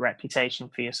make that reputation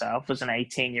for yourself as an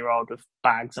 18-year-old with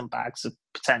bags and bags of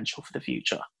potential for the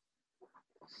future.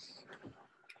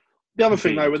 The other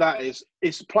thing, though, with that is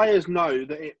players know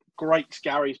that it grates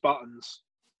Gary's buttons.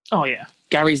 Oh, yeah.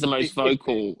 Gary's the most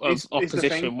vocal of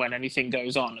opposition when anything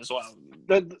goes on as well.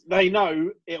 They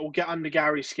know it will get under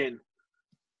Gary's skin.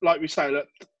 Like we say, look,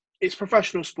 it's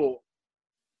professional sport.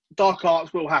 Dark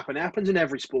arts will happen. It happens in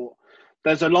every sport.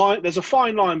 There's a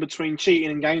fine line between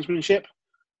cheating and gamesmanship.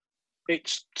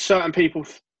 It's certain people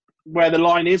where the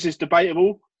line is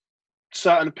debatable.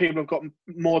 Certain people have got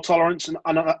more tolerance and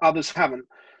others haven't.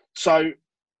 So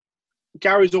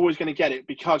Gary's always going to get it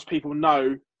because people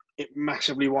know it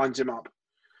massively winds him up.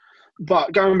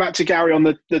 But going back to Gary on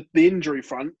the injury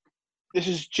front, this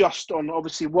is just on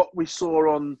obviously what we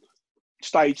saw on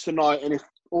stage tonight. And if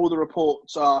all the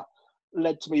reports are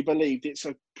led to be believed it's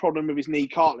a problem with his knee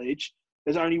cartilage,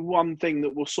 there's only one thing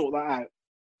that will sort that out.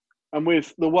 And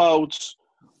with the Worlds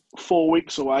 4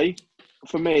 weeks away,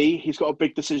 for me, he's got a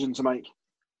big decision to make.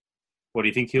 What, do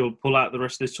you think he'll pull out the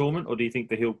rest of this tournament, or do you think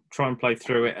that he'll try and play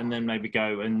through it and then maybe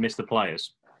go and miss the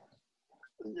players?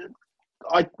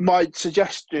 My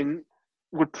suggestion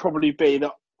would probably be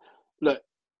that, look,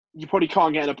 you probably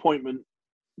can't get an appointment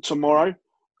tomorrow,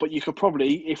 but you could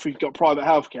probably, if you've got private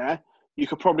healthcare, you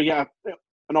could probably get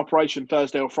an operation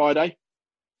Thursday or Friday.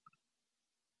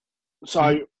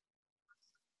 So,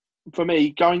 for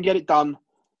me, go and get it done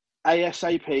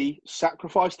ASAP,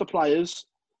 sacrifice the players,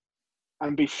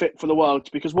 and be fit for the Worlds.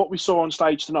 Because what we saw on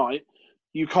stage tonight,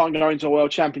 you can't go into a World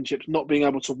Championships not being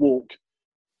able to walk.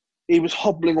 He was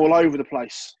hobbling all over the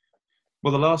place.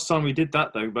 Well, the last time we did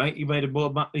that, though, mate, he made a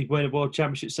World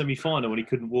Championship semi-final when he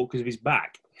couldn't walk because of his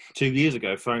back 2 years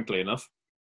ago, frankly enough.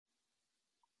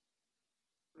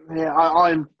 Yeah,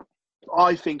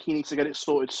 I think he needs to get it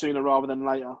sorted sooner rather than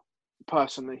later,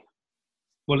 personally.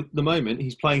 Well, at the moment,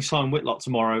 he's playing Simon Whitlock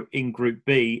tomorrow in Group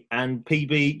B, and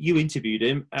PB, you interviewed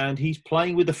him, and he's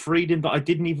playing with a freedom that I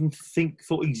didn't even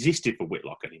thought existed for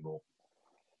Whitlock anymore.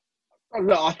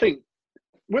 Look, I think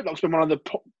Whitlock's been one of the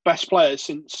best players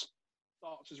since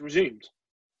darts has resumed.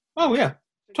 Oh, yeah.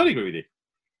 Totally agree with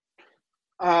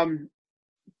you.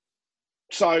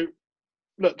 So,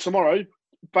 look, tomorrow,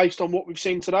 based on what we've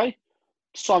seen today,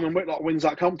 Simon Whitlock wins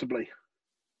that comfortably.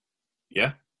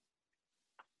 Yeah.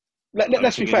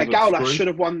 Let's be fair, Gawlas should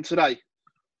have won today.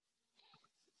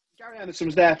 Gary Anderson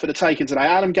was there for the taking today.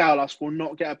 Adam Gawlas will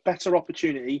not get a better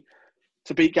opportunity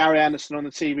to beat Gary Anderson on the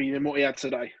TV than what he had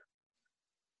today.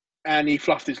 And he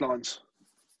fluffed his lines.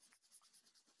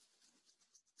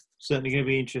 Certainly going to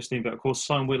be interesting. But, of course,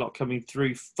 Simon Whitlock coming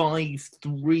through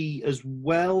 5-3 as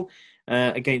well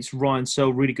against Ryan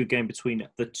Searle. Really good game between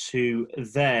the two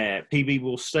there. PB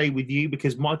will stay with you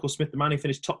because Michael Smith, the man who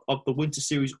finished top of the Winter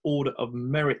Series Order of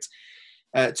Merit,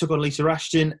 took on Lisa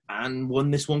Ashton and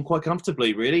won this one quite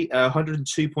comfortably, really.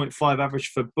 102.5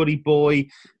 average for Buddy Boy.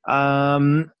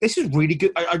 This is really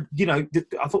good. I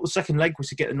thought the second leg was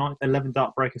to get the 11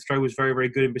 dart breaker throw was very, very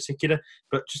good in particular,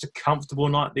 but just a comfortable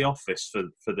night at the office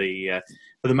for the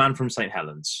man from St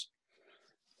Helens.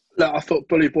 Look, I thought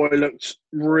Bully Boy looked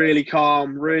really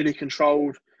calm, really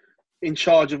controlled, in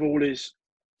charge of all his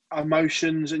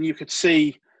emotions, and you could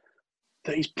see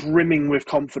that he's brimming with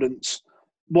confidence.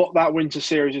 What that Winter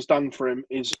Series has done for him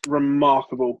is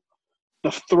remarkable.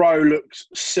 The throw looks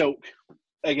silk.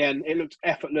 Again, it looks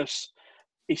effortless.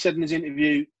 He said in his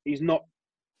interview he's not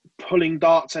pulling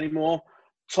darts anymore.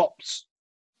 Tops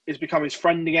has become his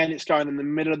friend again. It's going in the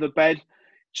middle of the bed.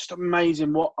 Just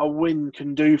amazing what a win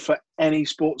can do for any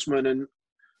sportsman, and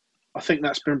I think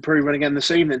that's been proven again this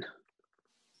evening.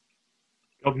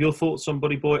 Of your thoughts on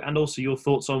Buddy Boy, and also your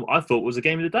thoughts on, I thought was the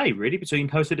game of the day, really, between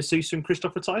Jose de Sousa and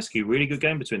Christoph Ratajski. Really good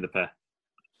game between the pair.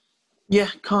 Yeah,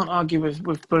 can't argue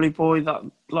with Bully Boy. That,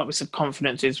 like we said,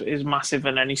 confidence is massive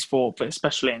in any sport, but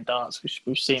especially in darts.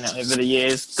 We've seen it over the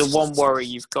years. The one worry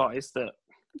you've got is that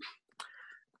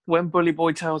when Bully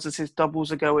Boy tells us his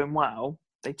doubles are going well,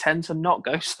 they tend to not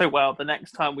go so well the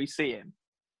next time we see him.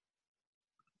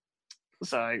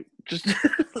 So just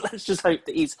let's just hope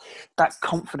that that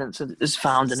confidence has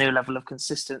found a new level of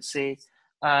consistency.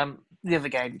 The other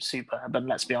game, superb, and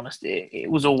let's be honest,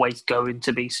 it was always going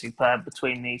to be superb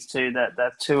between these two.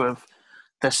 They're two of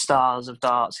the stars of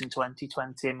darts in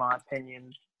 2020, in my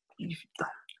opinion. I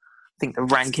think the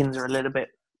rankings are a little bit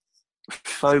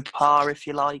faux pas, if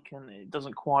you like, and it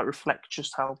doesn't quite reflect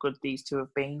just how good these two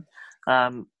have been.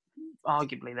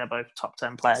 Arguably, they're both top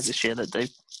 10 players this year that they've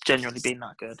genuinely been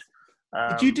that good.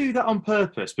 Did you do that on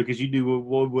purpose because you knew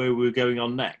where we were going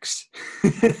on next?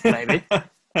 Maybe.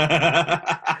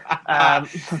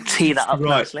 Tee that up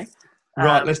nicely.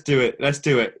 Right, let's do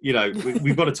it. You know,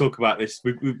 we've got to talk about this.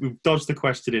 We've dodged the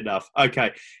question enough.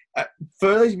 Okay.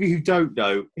 For those of you who don't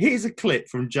know, here's a clip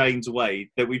from James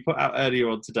Wade that we put out earlier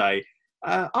on today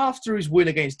after his win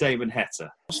against Damon Heta.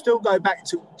 I'll still go back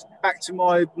to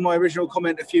my original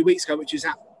comment a few weeks ago, which is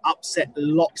upset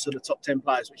lots of the top 10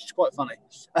 players, which is quite funny.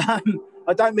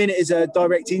 I don't mean it as a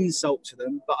direct insult to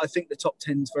them, but I think the top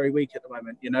 10 is very weak at the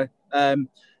moment, you know. And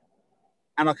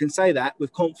I can say that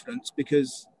with confidence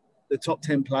because the top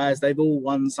 10 players, they've all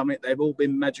won something. They've all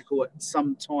been magical at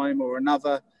some time or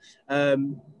another.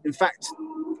 In fact,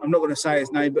 I'm not going to say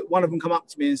his name, but one of them come up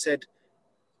to me and said,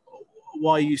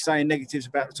 why are you saying negatives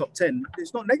about the top 10?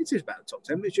 It's not negatives about the top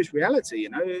 10. It's just reality, you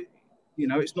know. You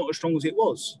know, it's not as strong as it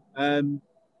was.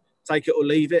 Take it or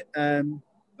leave it.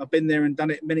 I've been there and done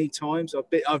it many times.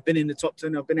 I've been in the top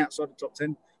 10. I've been outside the top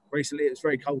 10 recently. It's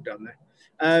very cold down there.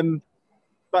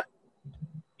 But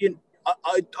you know,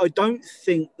 I don't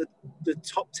think that the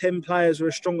top 10 players are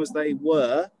as strong as they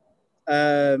were.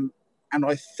 And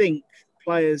I think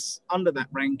players under that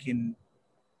ranking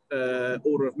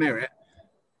order of merit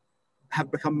have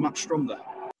become much stronger.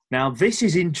 Now, this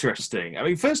is interesting. I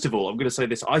mean, first of all, I'm going to say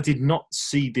this. I did not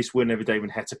see this win over Damon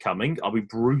Heta coming. I'll be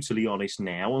brutally honest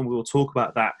now, and we'll talk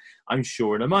about that, I'm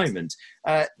sure, in a moment.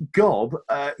 Gob,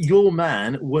 your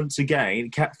man, once again,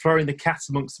 throwing the cat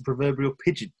amongst the proverbial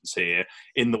pigeons here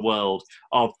in the world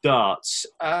of darts.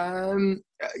 Do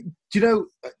you know,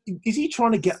 is he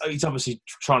trying to get... He's obviously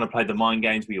trying to play the mind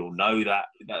games. We all know that.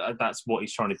 That's what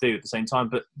he's trying to do at the same time.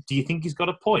 But do you think he's got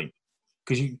a point?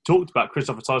 Because you talked about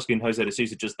Christoph Ratajski and Jose de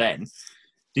Sousa just then.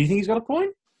 Do you think he's got a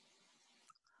point?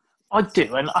 I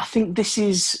do, and I think this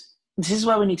is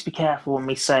where we need to be careful when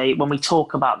we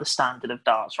talk about the standard of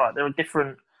darts, right? There are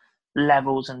different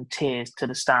levels and tiers to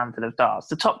the standard of darts.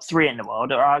 The top three in the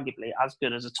world are arguably as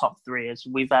good as the top three as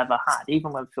we've ever had,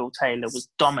 even when Phil Taylor was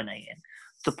dominating.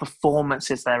 The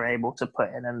performances they're able to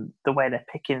put in and the way they're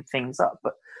picking things up.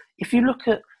 But if you look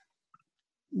at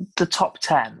the top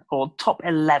 10 or top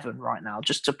 11 right now,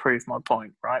 just to prove my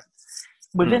point, right?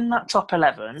 Within that top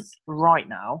 11 right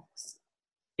now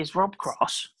is Rob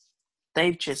Cross,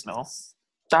 Dave Chisnall,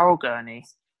 Daryl Gurney,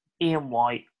 Ian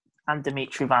White, and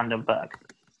Dimitri Van den Berg.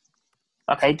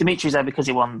 Okay, Dimitri's there because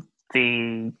he won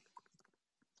the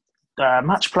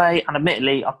match play, and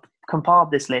admittedly, I compiled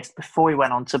this list before he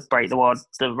went on to break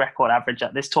the record average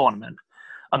at this tournament.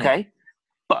 Okay,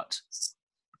 but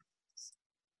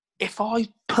if I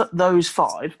put those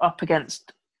five up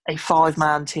against a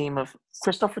five-man team of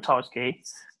Christoph Ratajski,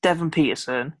 Devon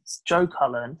Peterson, Joe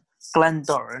Cullen, Glenn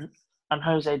Dorrant, and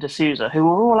Jose de Souza, who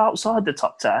are all outside the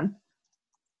top 10.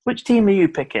 Which team are you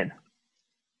picking?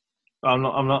 I'm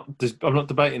not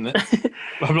debating that.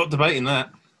 I'm not debating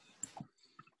that.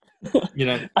 You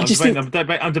know, I'm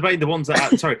debating the ones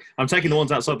that. I'm taking the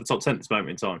ones outside the top 10 at this moment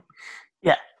in time.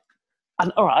 Yeah,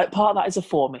 and all right, part of that is a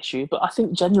form issue, but I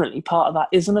think generally part of that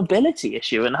is an ability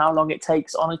issue and how long it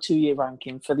takes on a 2-year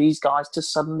ranking for these guys to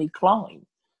suddenly climb.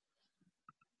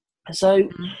 So,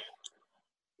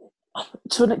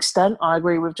 to an extent, I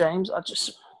agree with James.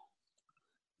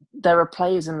 There are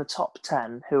players in the top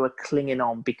 10 who are clinging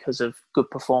on because of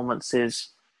good performances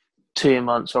 2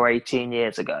 months or 18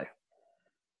 years ago.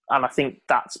 And I think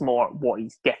that's more what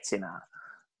he's getting at.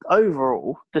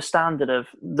 Overall, the standard of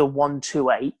the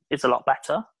 1-2-8 is a lot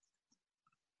better.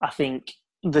 I think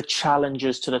the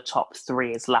challenges to the top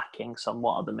 3 is lacking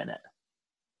somewhat at the minute.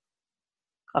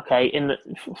 Okay,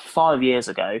 5 years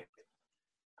ago,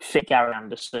 fit Gary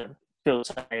Anderson, Phil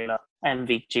Taylor,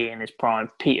 MVG in his prime,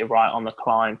 Peter Wright on the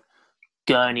climb,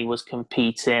 Gurney was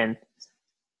competing,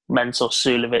 Mensur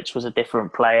Suljovic was a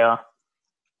different player.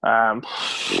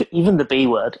 Even the B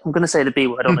word. I'm going to say the B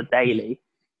word on a daily.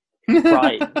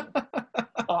 Right.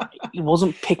 He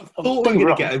wasn't picking. I thought we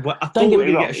were going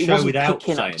to get a show without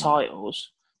picking up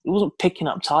titles. He wasn't picking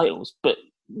up titles, but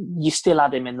you still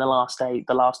had him in the last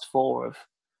 4 of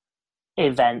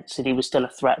events, and he was still a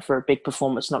threat for a big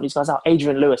performance. Knock these guys out.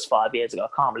 Adrian Lewis 5 years ago. I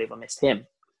can't believe I missed him,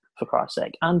 for Christ's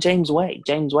sake. And James Wade.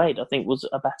 James Wade, I think, was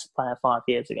a better player 5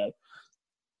 years ago.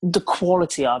 The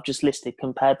quality I've just listed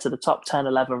compared to the top 10,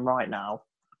 11 right now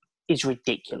is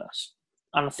ridiculous.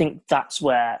 And I think that's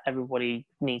where everybody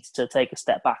needs to take a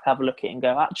step back, have a look at it and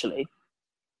go, actually,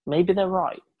 maybe they're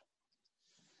right.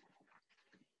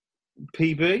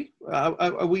 PB,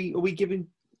 are we giving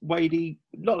Wadey,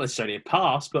 not necessarily a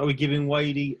pass, but are we giving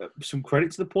Wadey some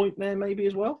credit to the point there maybe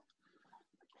as well?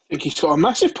 I think he's got a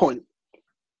massive point.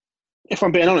 If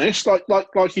I'm being honest, like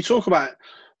you talk about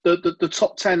the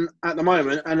top 10 at the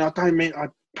moment, and I don't mean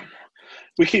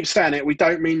we keep saying it, we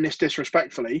don't mean this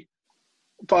disrespectfully,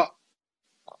 but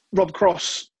Rob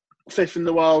Cross, 5th in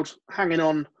the world, hanging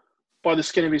on by the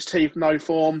skin of his teeth, no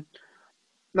form.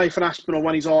 Nathan Aspinall,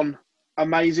 when he's on,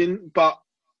 amazing, but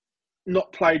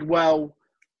not played well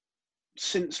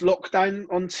since lockdown.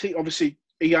 Obviously,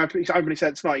 he openly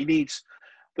said tonight he needs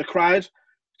the crowd.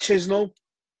 Chisnell,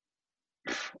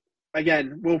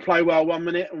 again, we'll play well 1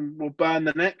 minute and we'll burn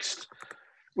the next.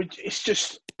 It's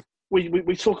just,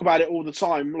 we talk about it all the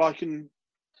time. Like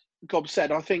Gob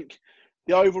said, I think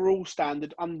the overall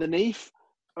standard underneath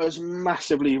has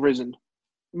massively risen.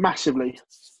 Massively.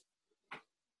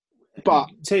 But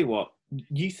tell you what,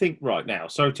 you think right now,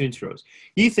 sorry to interrupt,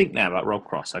 you think now about Rob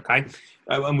Cross, okay?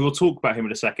 And we'll talk about him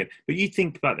in a second. But you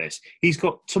think about this. He's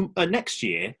got next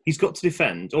year, he's got to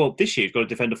defend, or this year, he's got to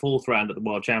defend a 4th round at the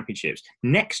World Championships.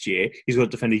 Next year, he's got to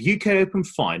defend a UK Open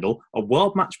final, a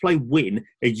World Match Play win,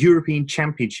 a European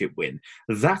Championship win.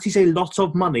 That is a lot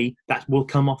of money that will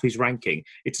come off his ranking.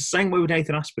 It's the same way with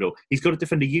Nathan Aspinall. He's got to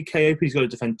defend a UK Open, he's got to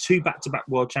defend 2 back-to-back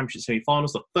World Championship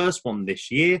semi-finals, the first one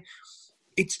this year.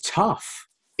 It's tough.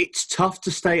 It's tough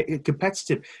to stay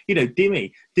competitive. You know,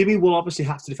 Dimmy will obviously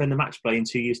have to defend the match play in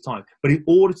 2 years' time. But in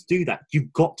order to do that,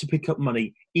 you've got to pick up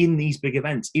money in these big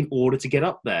events in order to get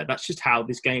up there. That's just how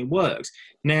this game works.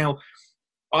 Now,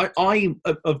 I'm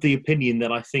of the opinion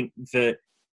that I think that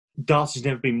darts has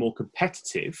never been more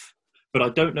competitive, but I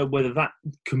don't know whether that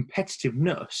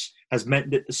competitiveness has meant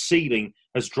that the ceiling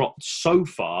has dropped so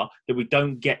far that we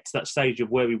don't get to that stage of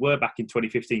where we were back in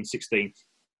 2015-16,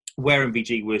 where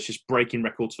MVG was just breaking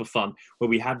records for fun, where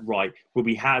we had Wright, where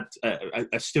we had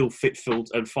a still fit Phil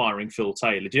and firing Phil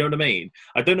Taylor. Do you know what I mean?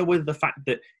 I don't know whether the fact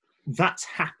that that's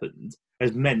happened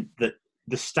has meant that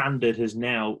the standard has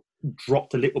now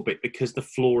dropped a little bit because the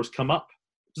floor has come up.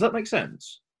 Does that make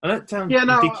sense? I don't sound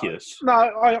ridiculous.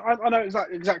 I know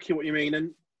exactly what you mean.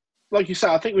 And like you said,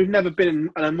 I think we've never been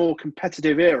in a more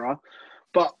competitive era.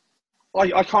 But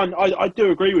I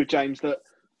do agree with James that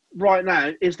right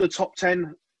now, is the top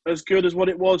 10 as good as what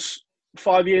it was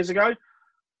 5 years ago?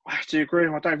 I have to agree.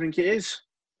 I don't think it is,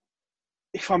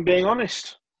 if I'm being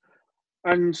honest.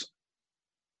 And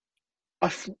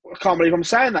I can't believe I'm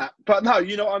saying that. But no,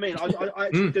 you know what I mean? I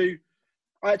actually do.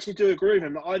 I actually do agree with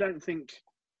him. I don't think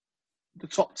the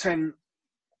top 10,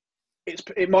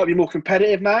 it might be more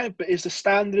competitive now, but is the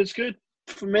standard as good?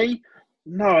 For me,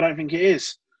 no, I don't think it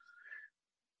is.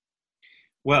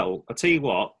 Well, I'll tell you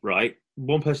what, right?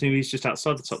 One person who is just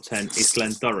outside the top 10 is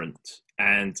Glenn Durrant.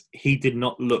 And he did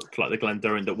not look like the Glenn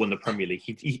Durrant that won the Premier League.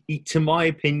 He, to my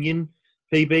opinion,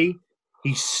 PB,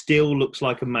 he still looks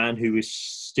like a man who is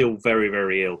still very,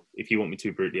 very ill, if you want me to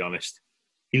be brutally honest.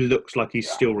 He looks like he's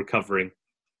still recovering.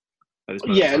 at this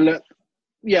moment Yeah, in time. look,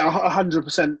 yeah,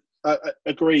 100%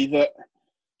 agree that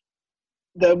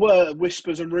there were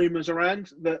whispers and rumours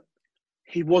around that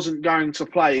he wasn't going to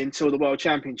play until the World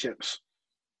Championships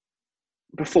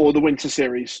before the Winter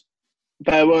Series.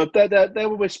 There were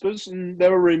whispers and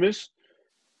there were rumours.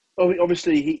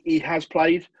 Obviously, he has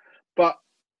played, but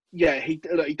yeah, he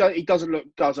doesn't look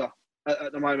dozer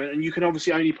at the moment, and you can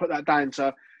obviously only put that down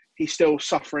to he's still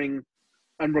suffering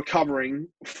and recovering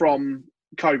from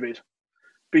COVID,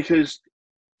 because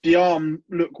the arm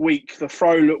looked weak, the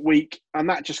throw looked weak, and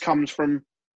that just comes from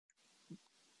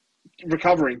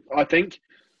recovering, I think.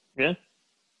 Yeah,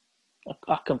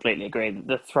 I completely agree.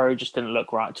 The throw just didn't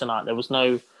look right tonight. There was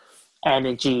no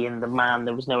energy in the man.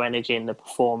 There was no energy in the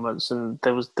performance, and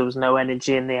there was no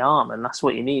energy in the arm, and that's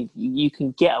what you need. You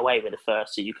can get away with the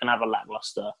first two. You can have a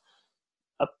lackluster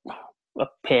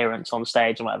appearance on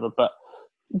stage and whatever, but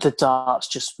the darts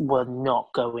just were not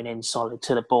going in solid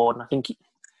to the board. And I think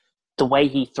the way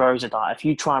he throws a dart, if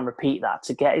you try and repeat that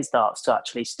to get his darts to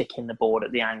actually stick in the board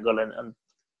at the angle and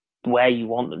where you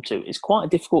want them to, is quite a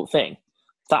difficult thing.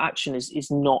 That action is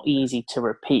not easy to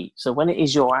repeat. So when it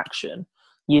is your action,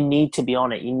 you need to be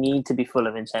on it. You need to be full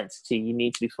of intensity. You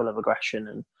need to be full of aggression.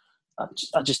 And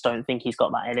I just don't think he's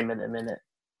got that element in it.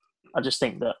 I just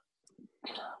think that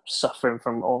suffering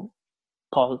from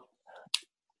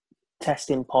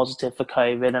testing positive for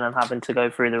COVID and then having to go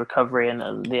through the recovery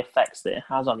and the effects that it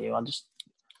has on you, I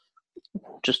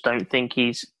just don't think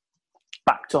he's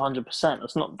back to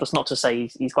 100%. That's not to say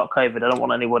he's got COVID. I don't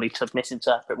want anybody to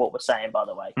misinterpret what we're saying, by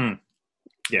the way.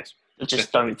 Yes. I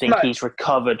just don't think he's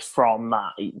recovered from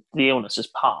that. The illness has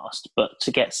passed, but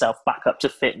to get self back up to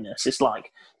fitness, it's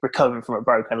like recovering from a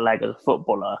broken leg as a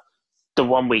footballer. The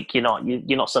 1 week you're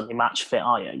not suddenly match fit,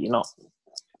 are you? You're not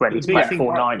ready to play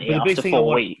full 90 after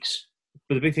 4 weeks.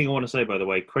 But the big thing I want to say, by the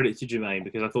way, credit to Jermaine,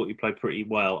 because I thought he played pretty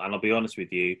well, and I'll be honest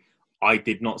with you, I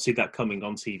did not see that coming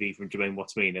on TV from Jermaine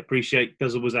Wattimena. Appreciate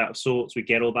Guzzle was out of sorts. We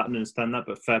get all that and understand that,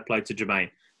 but fair play to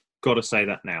Jermaine. Got to say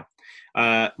that now.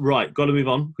 Right, got to move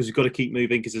on because we've got to keep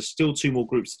moving because there's still two more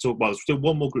groups to talk about. There's still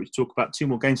one more group to talk about, two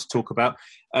more games to talk about.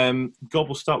 Gob,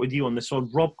 we'll start with you on this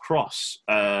one. Rob Cross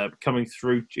coming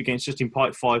through against Justin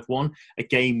Pike 5-1. A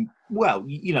game, well,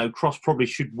 Cross probably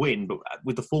should win, but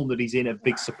with the form that he's in, a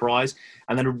big surprise.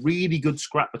 And then a really good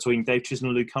scrap between Dave Chisholm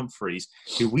and Luke Humphreys,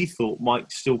 who we thought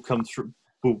might still come through,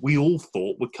 but we all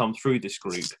thought would come through this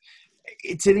group.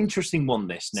 It's an interesting one,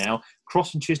 this now.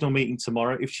 Cross and Chisnell meeting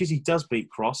tomorrow. If Chizzy does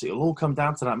beat Cross, it'll all come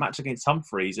down to that match against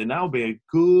Humphreys, and that'll be a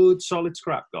good, solid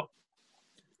scrap, Gob.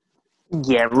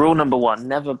 Yeah, rule number 1,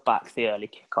 never back the early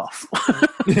kickoff.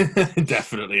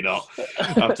 Definitely not.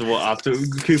 After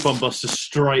Coupon Buster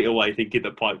straight away thinking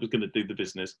that Pike was going to do the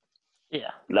business.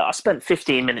 Yeah. Look, I spent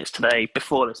 15 minutes today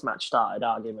before this match started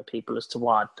arguing with people as to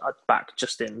why I'd back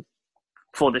Justin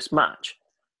for this match.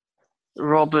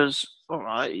 Robbers, all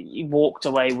right, he walked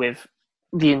away with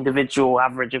the individual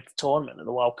average of the tournament of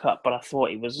the World Cup, but I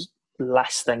thought he was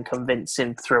less than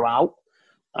convincing throughout.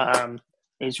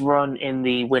 His run in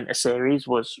the Winter Series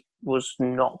was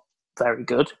not very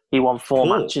good. He won 4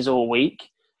 matches all week,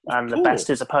 and the best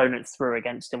his opponent threw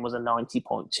against him was a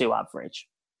 90.2 average.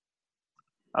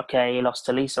 Okay, he lost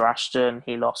to Lisa Ashton.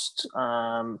 He lost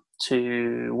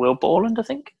to Will Borland, I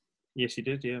think. Yes, he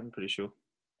did. Yeah, I'm pretty sure.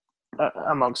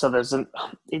 Amongst others, and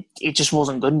it just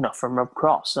wasn't good enough from Rob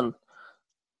Cross. And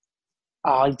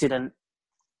I didn't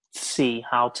see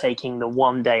how taking the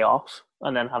 1 day off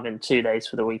and then having 2 days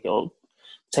for the week, or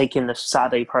taking the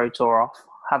Saturday Pro Tour off,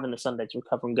 having the Sunday to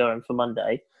recover and going for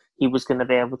Monday, he was going to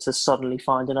be able to suddenly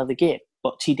find another gear.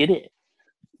 But he did it.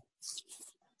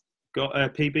 Got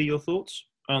PB, your thoughts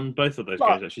on both of those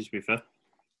guys, actually, to be fair?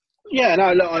 Yeah,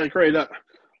 no, look, I agree. Look,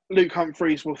 Luke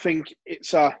Humphreys will think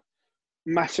it's a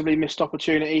massively missed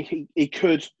opportunity. He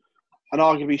could and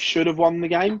arguably should have won the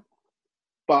game,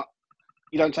 but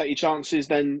you don't take your chances,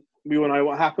 then we all know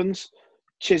what happens.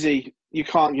 Chizzy, you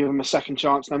can't give him a second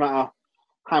chance no matter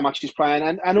how much he's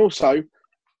playing. And also,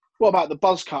 what about the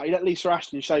buzz cut? He let Lisa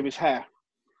Ashton shave his hair.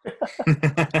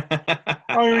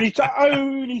 only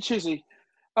Chizzy.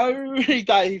 Only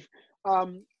Dave.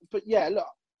 But yeah, look,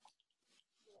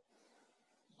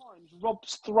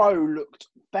 Rob's throw looked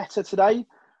better today.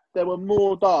 There were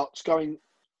more darts going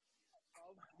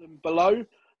above than below.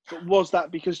 But was that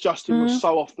because Justin was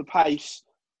so off the pace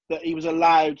that he was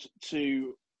allowed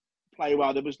to play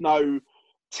well? There was no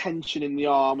tension in the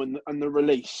arm and the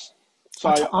release.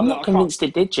 So I'm not convinced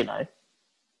it did,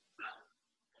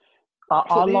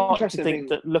 I like to think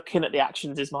that looking at the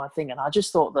actions is my thing, and I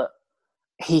just thought that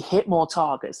he hit more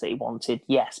targets that he wanted,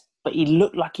 yes, but he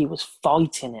looked like he was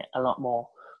fighting it a lot more.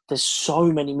 There's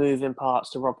so many moving parts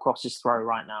to Rob Cross's throw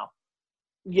right now.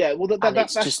 Yeah, well, And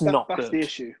it's just not that's good. the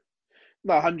issue.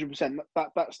 No, 100%.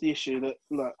 That's the issue. That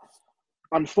look,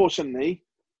 unfortunately,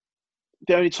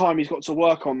 the only time he's got to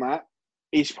work on that,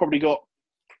 he's probably got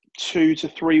 2 to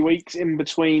 3 weeks in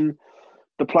between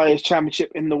the Players'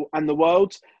 Championship and the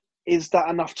Worlds. Is that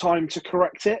enough time to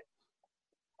correct it?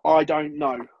 I don't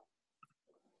know.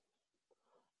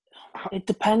 It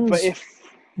depends But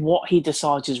what he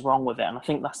decides is wrong with it, and I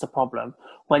think that's the problem.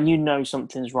 When you know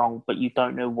something's wrong, but you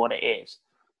don't know what it is,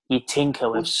 you tinker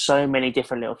with so many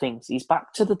different little things. He's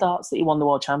back to the darts that he won the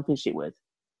World Championship with.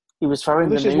 He was throwing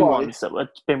the new ones that had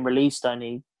been released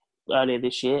only earlier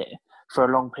this year for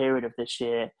a long period of this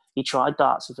year. He tried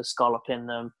darts with a scallop in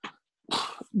them.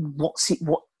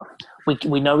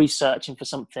 We know he's searching for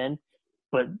something,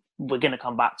 but we're going to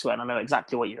come back to it. And I know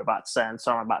exactly what you're about to say, and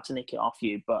sorry I'm about to nick it off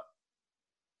you, but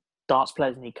darts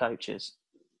players need coaches.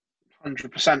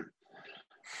 100%.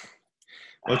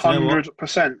 Well, do you know what?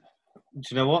 100%. Do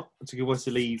you know what? It's a good way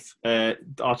to leave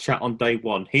our chat on day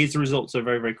one. Here's the results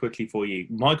very, very quickly for you.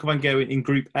 Michael van Gerwen in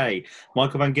Group A.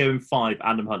 Michael van Gerwen 5,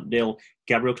 Adam Hunt 0.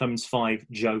 Gabriel Clemens 5,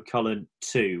 Joe Cullen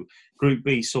 2. Group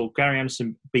B saw Gary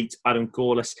Anderson beat Adam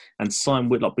Gorlas and Simon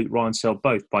Whitlock beat Ryan Searle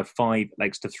both by 5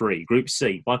 legs to 3. Group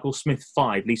C, Michael Smith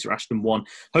 5, Lisa Ashton 1.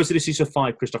 Jose de Sousa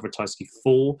 5, Christopher Ratajski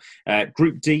 4.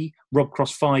 Group D, Rob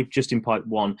Cross 5, Justin Pipe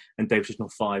 1. And Dave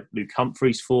Chisnell 5, Luke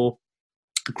Humphreys 4.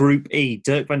 Group E,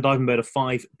 Dirk van Dijvenbode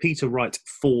 5, Peter Wright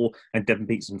 4, and Devon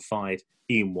Peterson 5,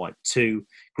 Ian White 2.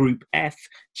 Group F,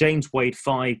 James Wade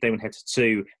 5, Damon Heta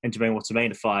 2, and Jermaine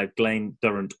Watamaina 5, Glenn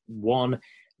Durrant 1.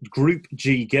 Group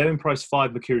G, Gerwin Price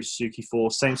 5, Makuri Suzuki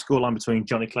 4. Same scoreline between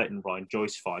Johnny Clayton and Ryan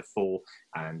Joyce 5-4.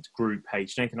 And Group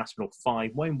H, Nathan Aspinall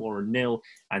 5, Wayne Warren 0,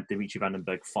 and Dimitri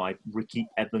Vandenberg 5, Ricky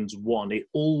Evans 1. It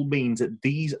all means that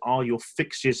these are your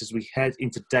fixtures as we head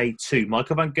into day 2.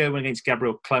 Michael van Gerwen against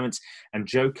Gabriel Clements and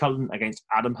Joe Cullen against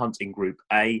Adam Hunt in Group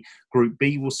A. Group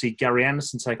B will see Gary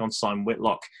Anderson take on Simon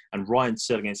Whitlock and Ryan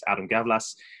Searle against Adam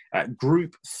Gavlas.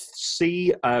 Group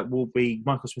C will be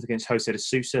Michael Smith against Jose de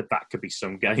Sousa. That could be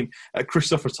some game.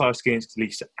 Christopher Ratajski against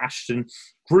Lisa Ashton.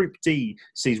 Group D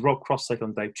sees Rob Cross take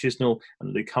on Dave Chisnell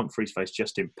and Luke Humphreys face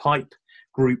Justin Pipe.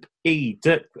 Group E,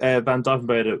 Dirk van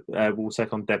Dijvenbode will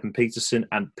take on Devon Peterson,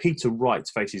 and Peter Wright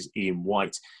faces Ian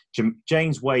White.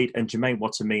 James Wade and Jermaine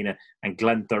Watamaina and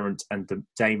Glenn Durrant and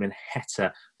Damon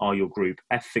Heta are your Group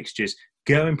F fixtures.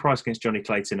 Gerwin Price against Johnny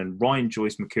Clayton and Ryan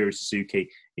Joyce, Makuri Suzuki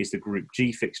is the Group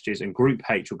G fixtures, and Group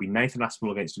H will be Nathan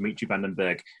Aspinall against Dimitri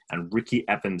Vandenberg and Ricky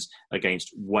Evans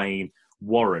against Wayne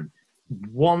Warren.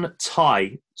 One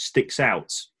tie sticks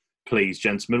out, please,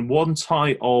 gentlemen. One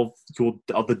tie of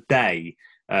the day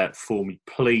for me,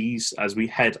 please, as we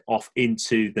head off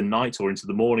into the night or into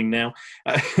the morning now.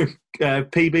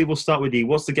 PB, we'll start with you.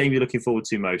 What's the game you're looking forward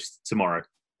to most tomorrow?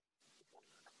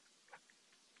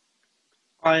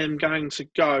 I am going to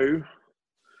go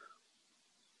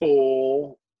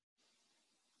for...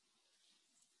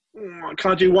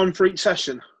 Can I do one for each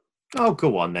session? Oh,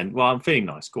 go on then. Well, I'm feeling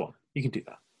nice. Go on. You can do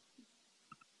that.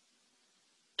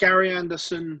 Gary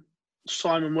Anderson,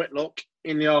 Simon Whitlock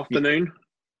in the afternoon.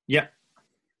 Yeah.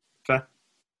 Fair.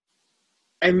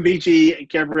 MVG,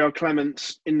 Gabriel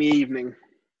Clements in the evening.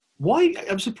 Why?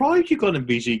 I'm surprised you got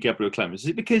MVG, Gabriel Clements. Is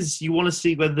it because you want to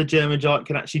see whether the German giant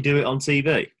can actually do it on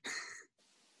TV?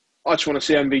 I just want to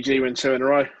see MVG win 2 in a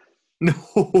row.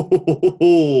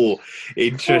 No,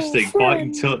 interesting.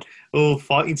 Fighting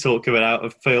talk coming out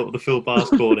of the Phil Bar's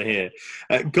corner here.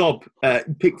 Gob,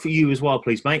 pick for you as well,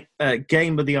 please, mate.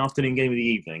 Game of the afternoon, game of the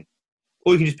evening.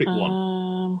 Or you can just pick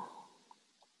one.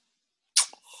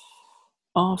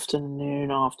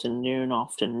 Afternoon.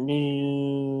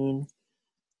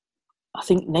 I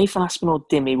think Nathan Aspinall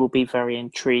Dimmy will be very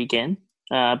intriguing.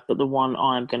 But the one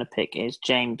I'm going to pick is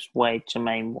James Wade,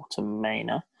 Jermaine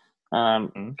Watamaina.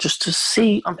 Just to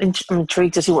see, I'm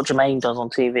intrigued to see what Jermaine does on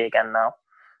TV again now.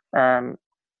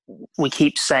 We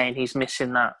keep saying he's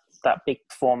missing that big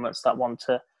performance, that one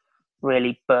to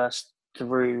really burst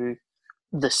through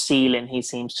the ceiling he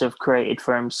seems to have created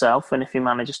for himself. And if he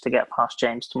manages to get past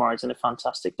James tomorrow, he's in a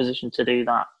fantastic position to do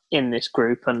that in this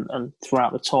group and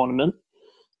throughout the tournament.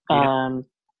 Yeah.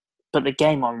 But the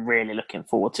game I'm really looking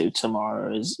forward to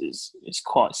tomorrow is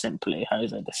quite simply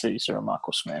Jose de Sousa and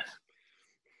Michael Smith.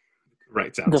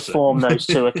 Correct answer. The form those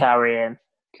two are carrying,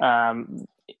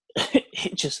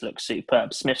 it just looks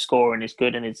superb. Smith's scoring is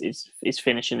good and his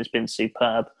finishing has been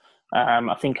superb.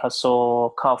 I think I saw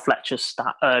Carl Fletcher's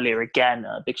stat earlier again,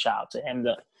 a big shout out to him,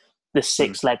 that the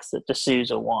 6 legs that de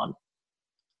Sousa won,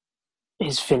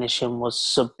 his finishing was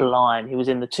sublime. He was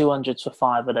in the 200s for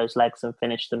 5 of those legs and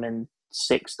finished them in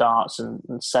 6 darts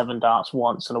and 7 darts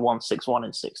once and a 1-6-1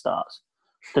 in 6 darts.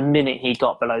 the minute he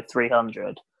got below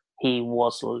 300, he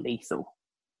was lethal.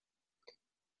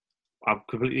 I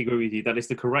completely agree with you. That is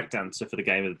the correct answer for the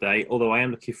game of the day. Although I am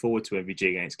looking forward to MVG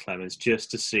against Clemens just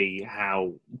to see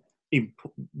how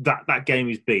that game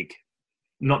is big.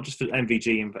 Not just for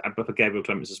MVG, but for Gabriel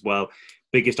Clemens as well.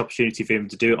 Biggest opportunity for him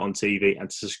to do it on TV and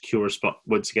to secure a spot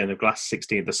once again in the last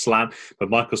 16 of the Slam. But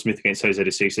Michael Smith against Jose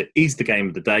de Sousa is the game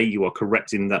of the day. You are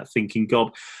correct in that thinking,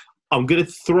 Gob. I'm going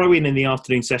to throw in the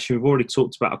afternoon session. We've already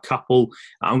talked about a couple.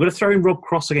 I'm going to throw in Rob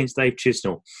Cross against Dave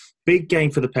Chisnell. Big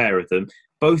game for the pair of them.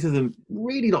 Both of them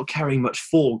really not carrying much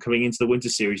form coming into the Winter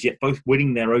Series, yet both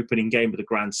winning their opening game of the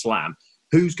Grand Slam.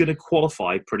 Who's going to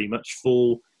qualify pretty much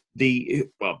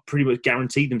pretty much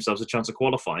guaranteed themselves a chance of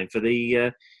qualifying for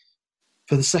the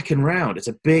second round? It's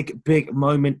a big, big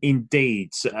moment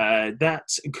indeed. That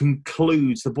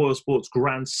concludes the Boyle Sports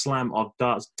Grand Slam of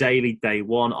Darts Daily Day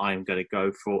 1. I am going to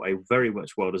go for a very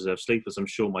much well-deserved sleep, as I'm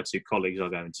sure my two colleagues are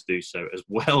going to do so as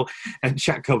well. And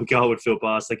Jack Colby-Garwood, Phil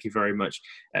Bars, thank you very much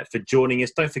for joining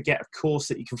us. Don't forget, of course,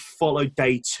 that you can follow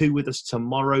Day 2 with us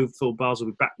tomorrow. Phil Bars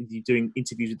will be back with you doing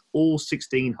interviews with all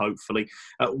 16, hopefully,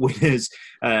 winners.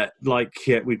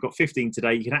 We've got 15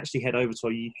 today. You can actually head over to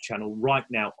our YouTube channel right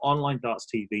now, Online Darts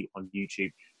TV on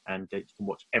YouTube, and you can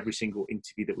watch every single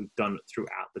interview that we've done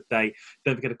throughout the day.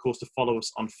 Don't forget, of course, to follow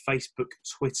us on Facebook,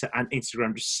 Twitter and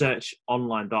Instagram. Just search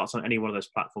Online Darts on any one of those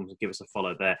platforms and give us a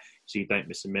follow there so you don't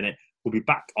miss a minute. We'll be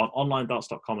back on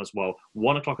onlinedarts.com as well,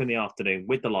 1 o'clock in the afternoon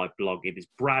with the live blog. It is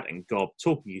Brad and Gob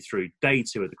talking you through Day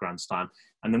 2 of the Grand Slam.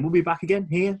 And then we'll be back again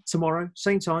here tomorrow,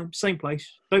 same time, same place.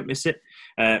 Don't miss it.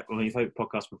 On your favourite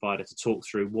podcast provider to talk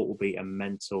through what will be a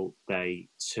mental Day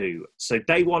 2. So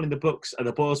Day 1 in the books at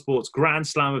the Boyle Sports Grand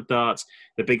Slam of Darts.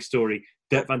 The big story,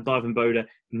 Dirk van Duijvenbode,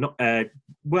 not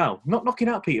knocking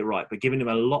out Peter Wright, but giving him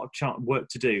a lot of work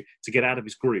to do to get out of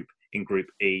his group in Group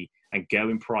E, and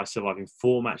Gerwyn Price surviving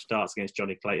 4-match darts against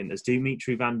Johnny Clayton as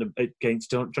Dimitri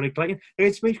against Johnny Clayton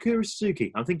against Mikuru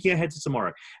Suzuki. I'm thinking ahead to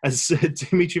tomorrow as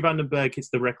Dimitri van den Berg hits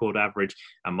the record average,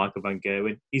 and Michael van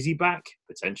Gerwen, is he back?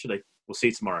 Potentially. We'll see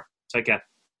you tomorrow. Take care.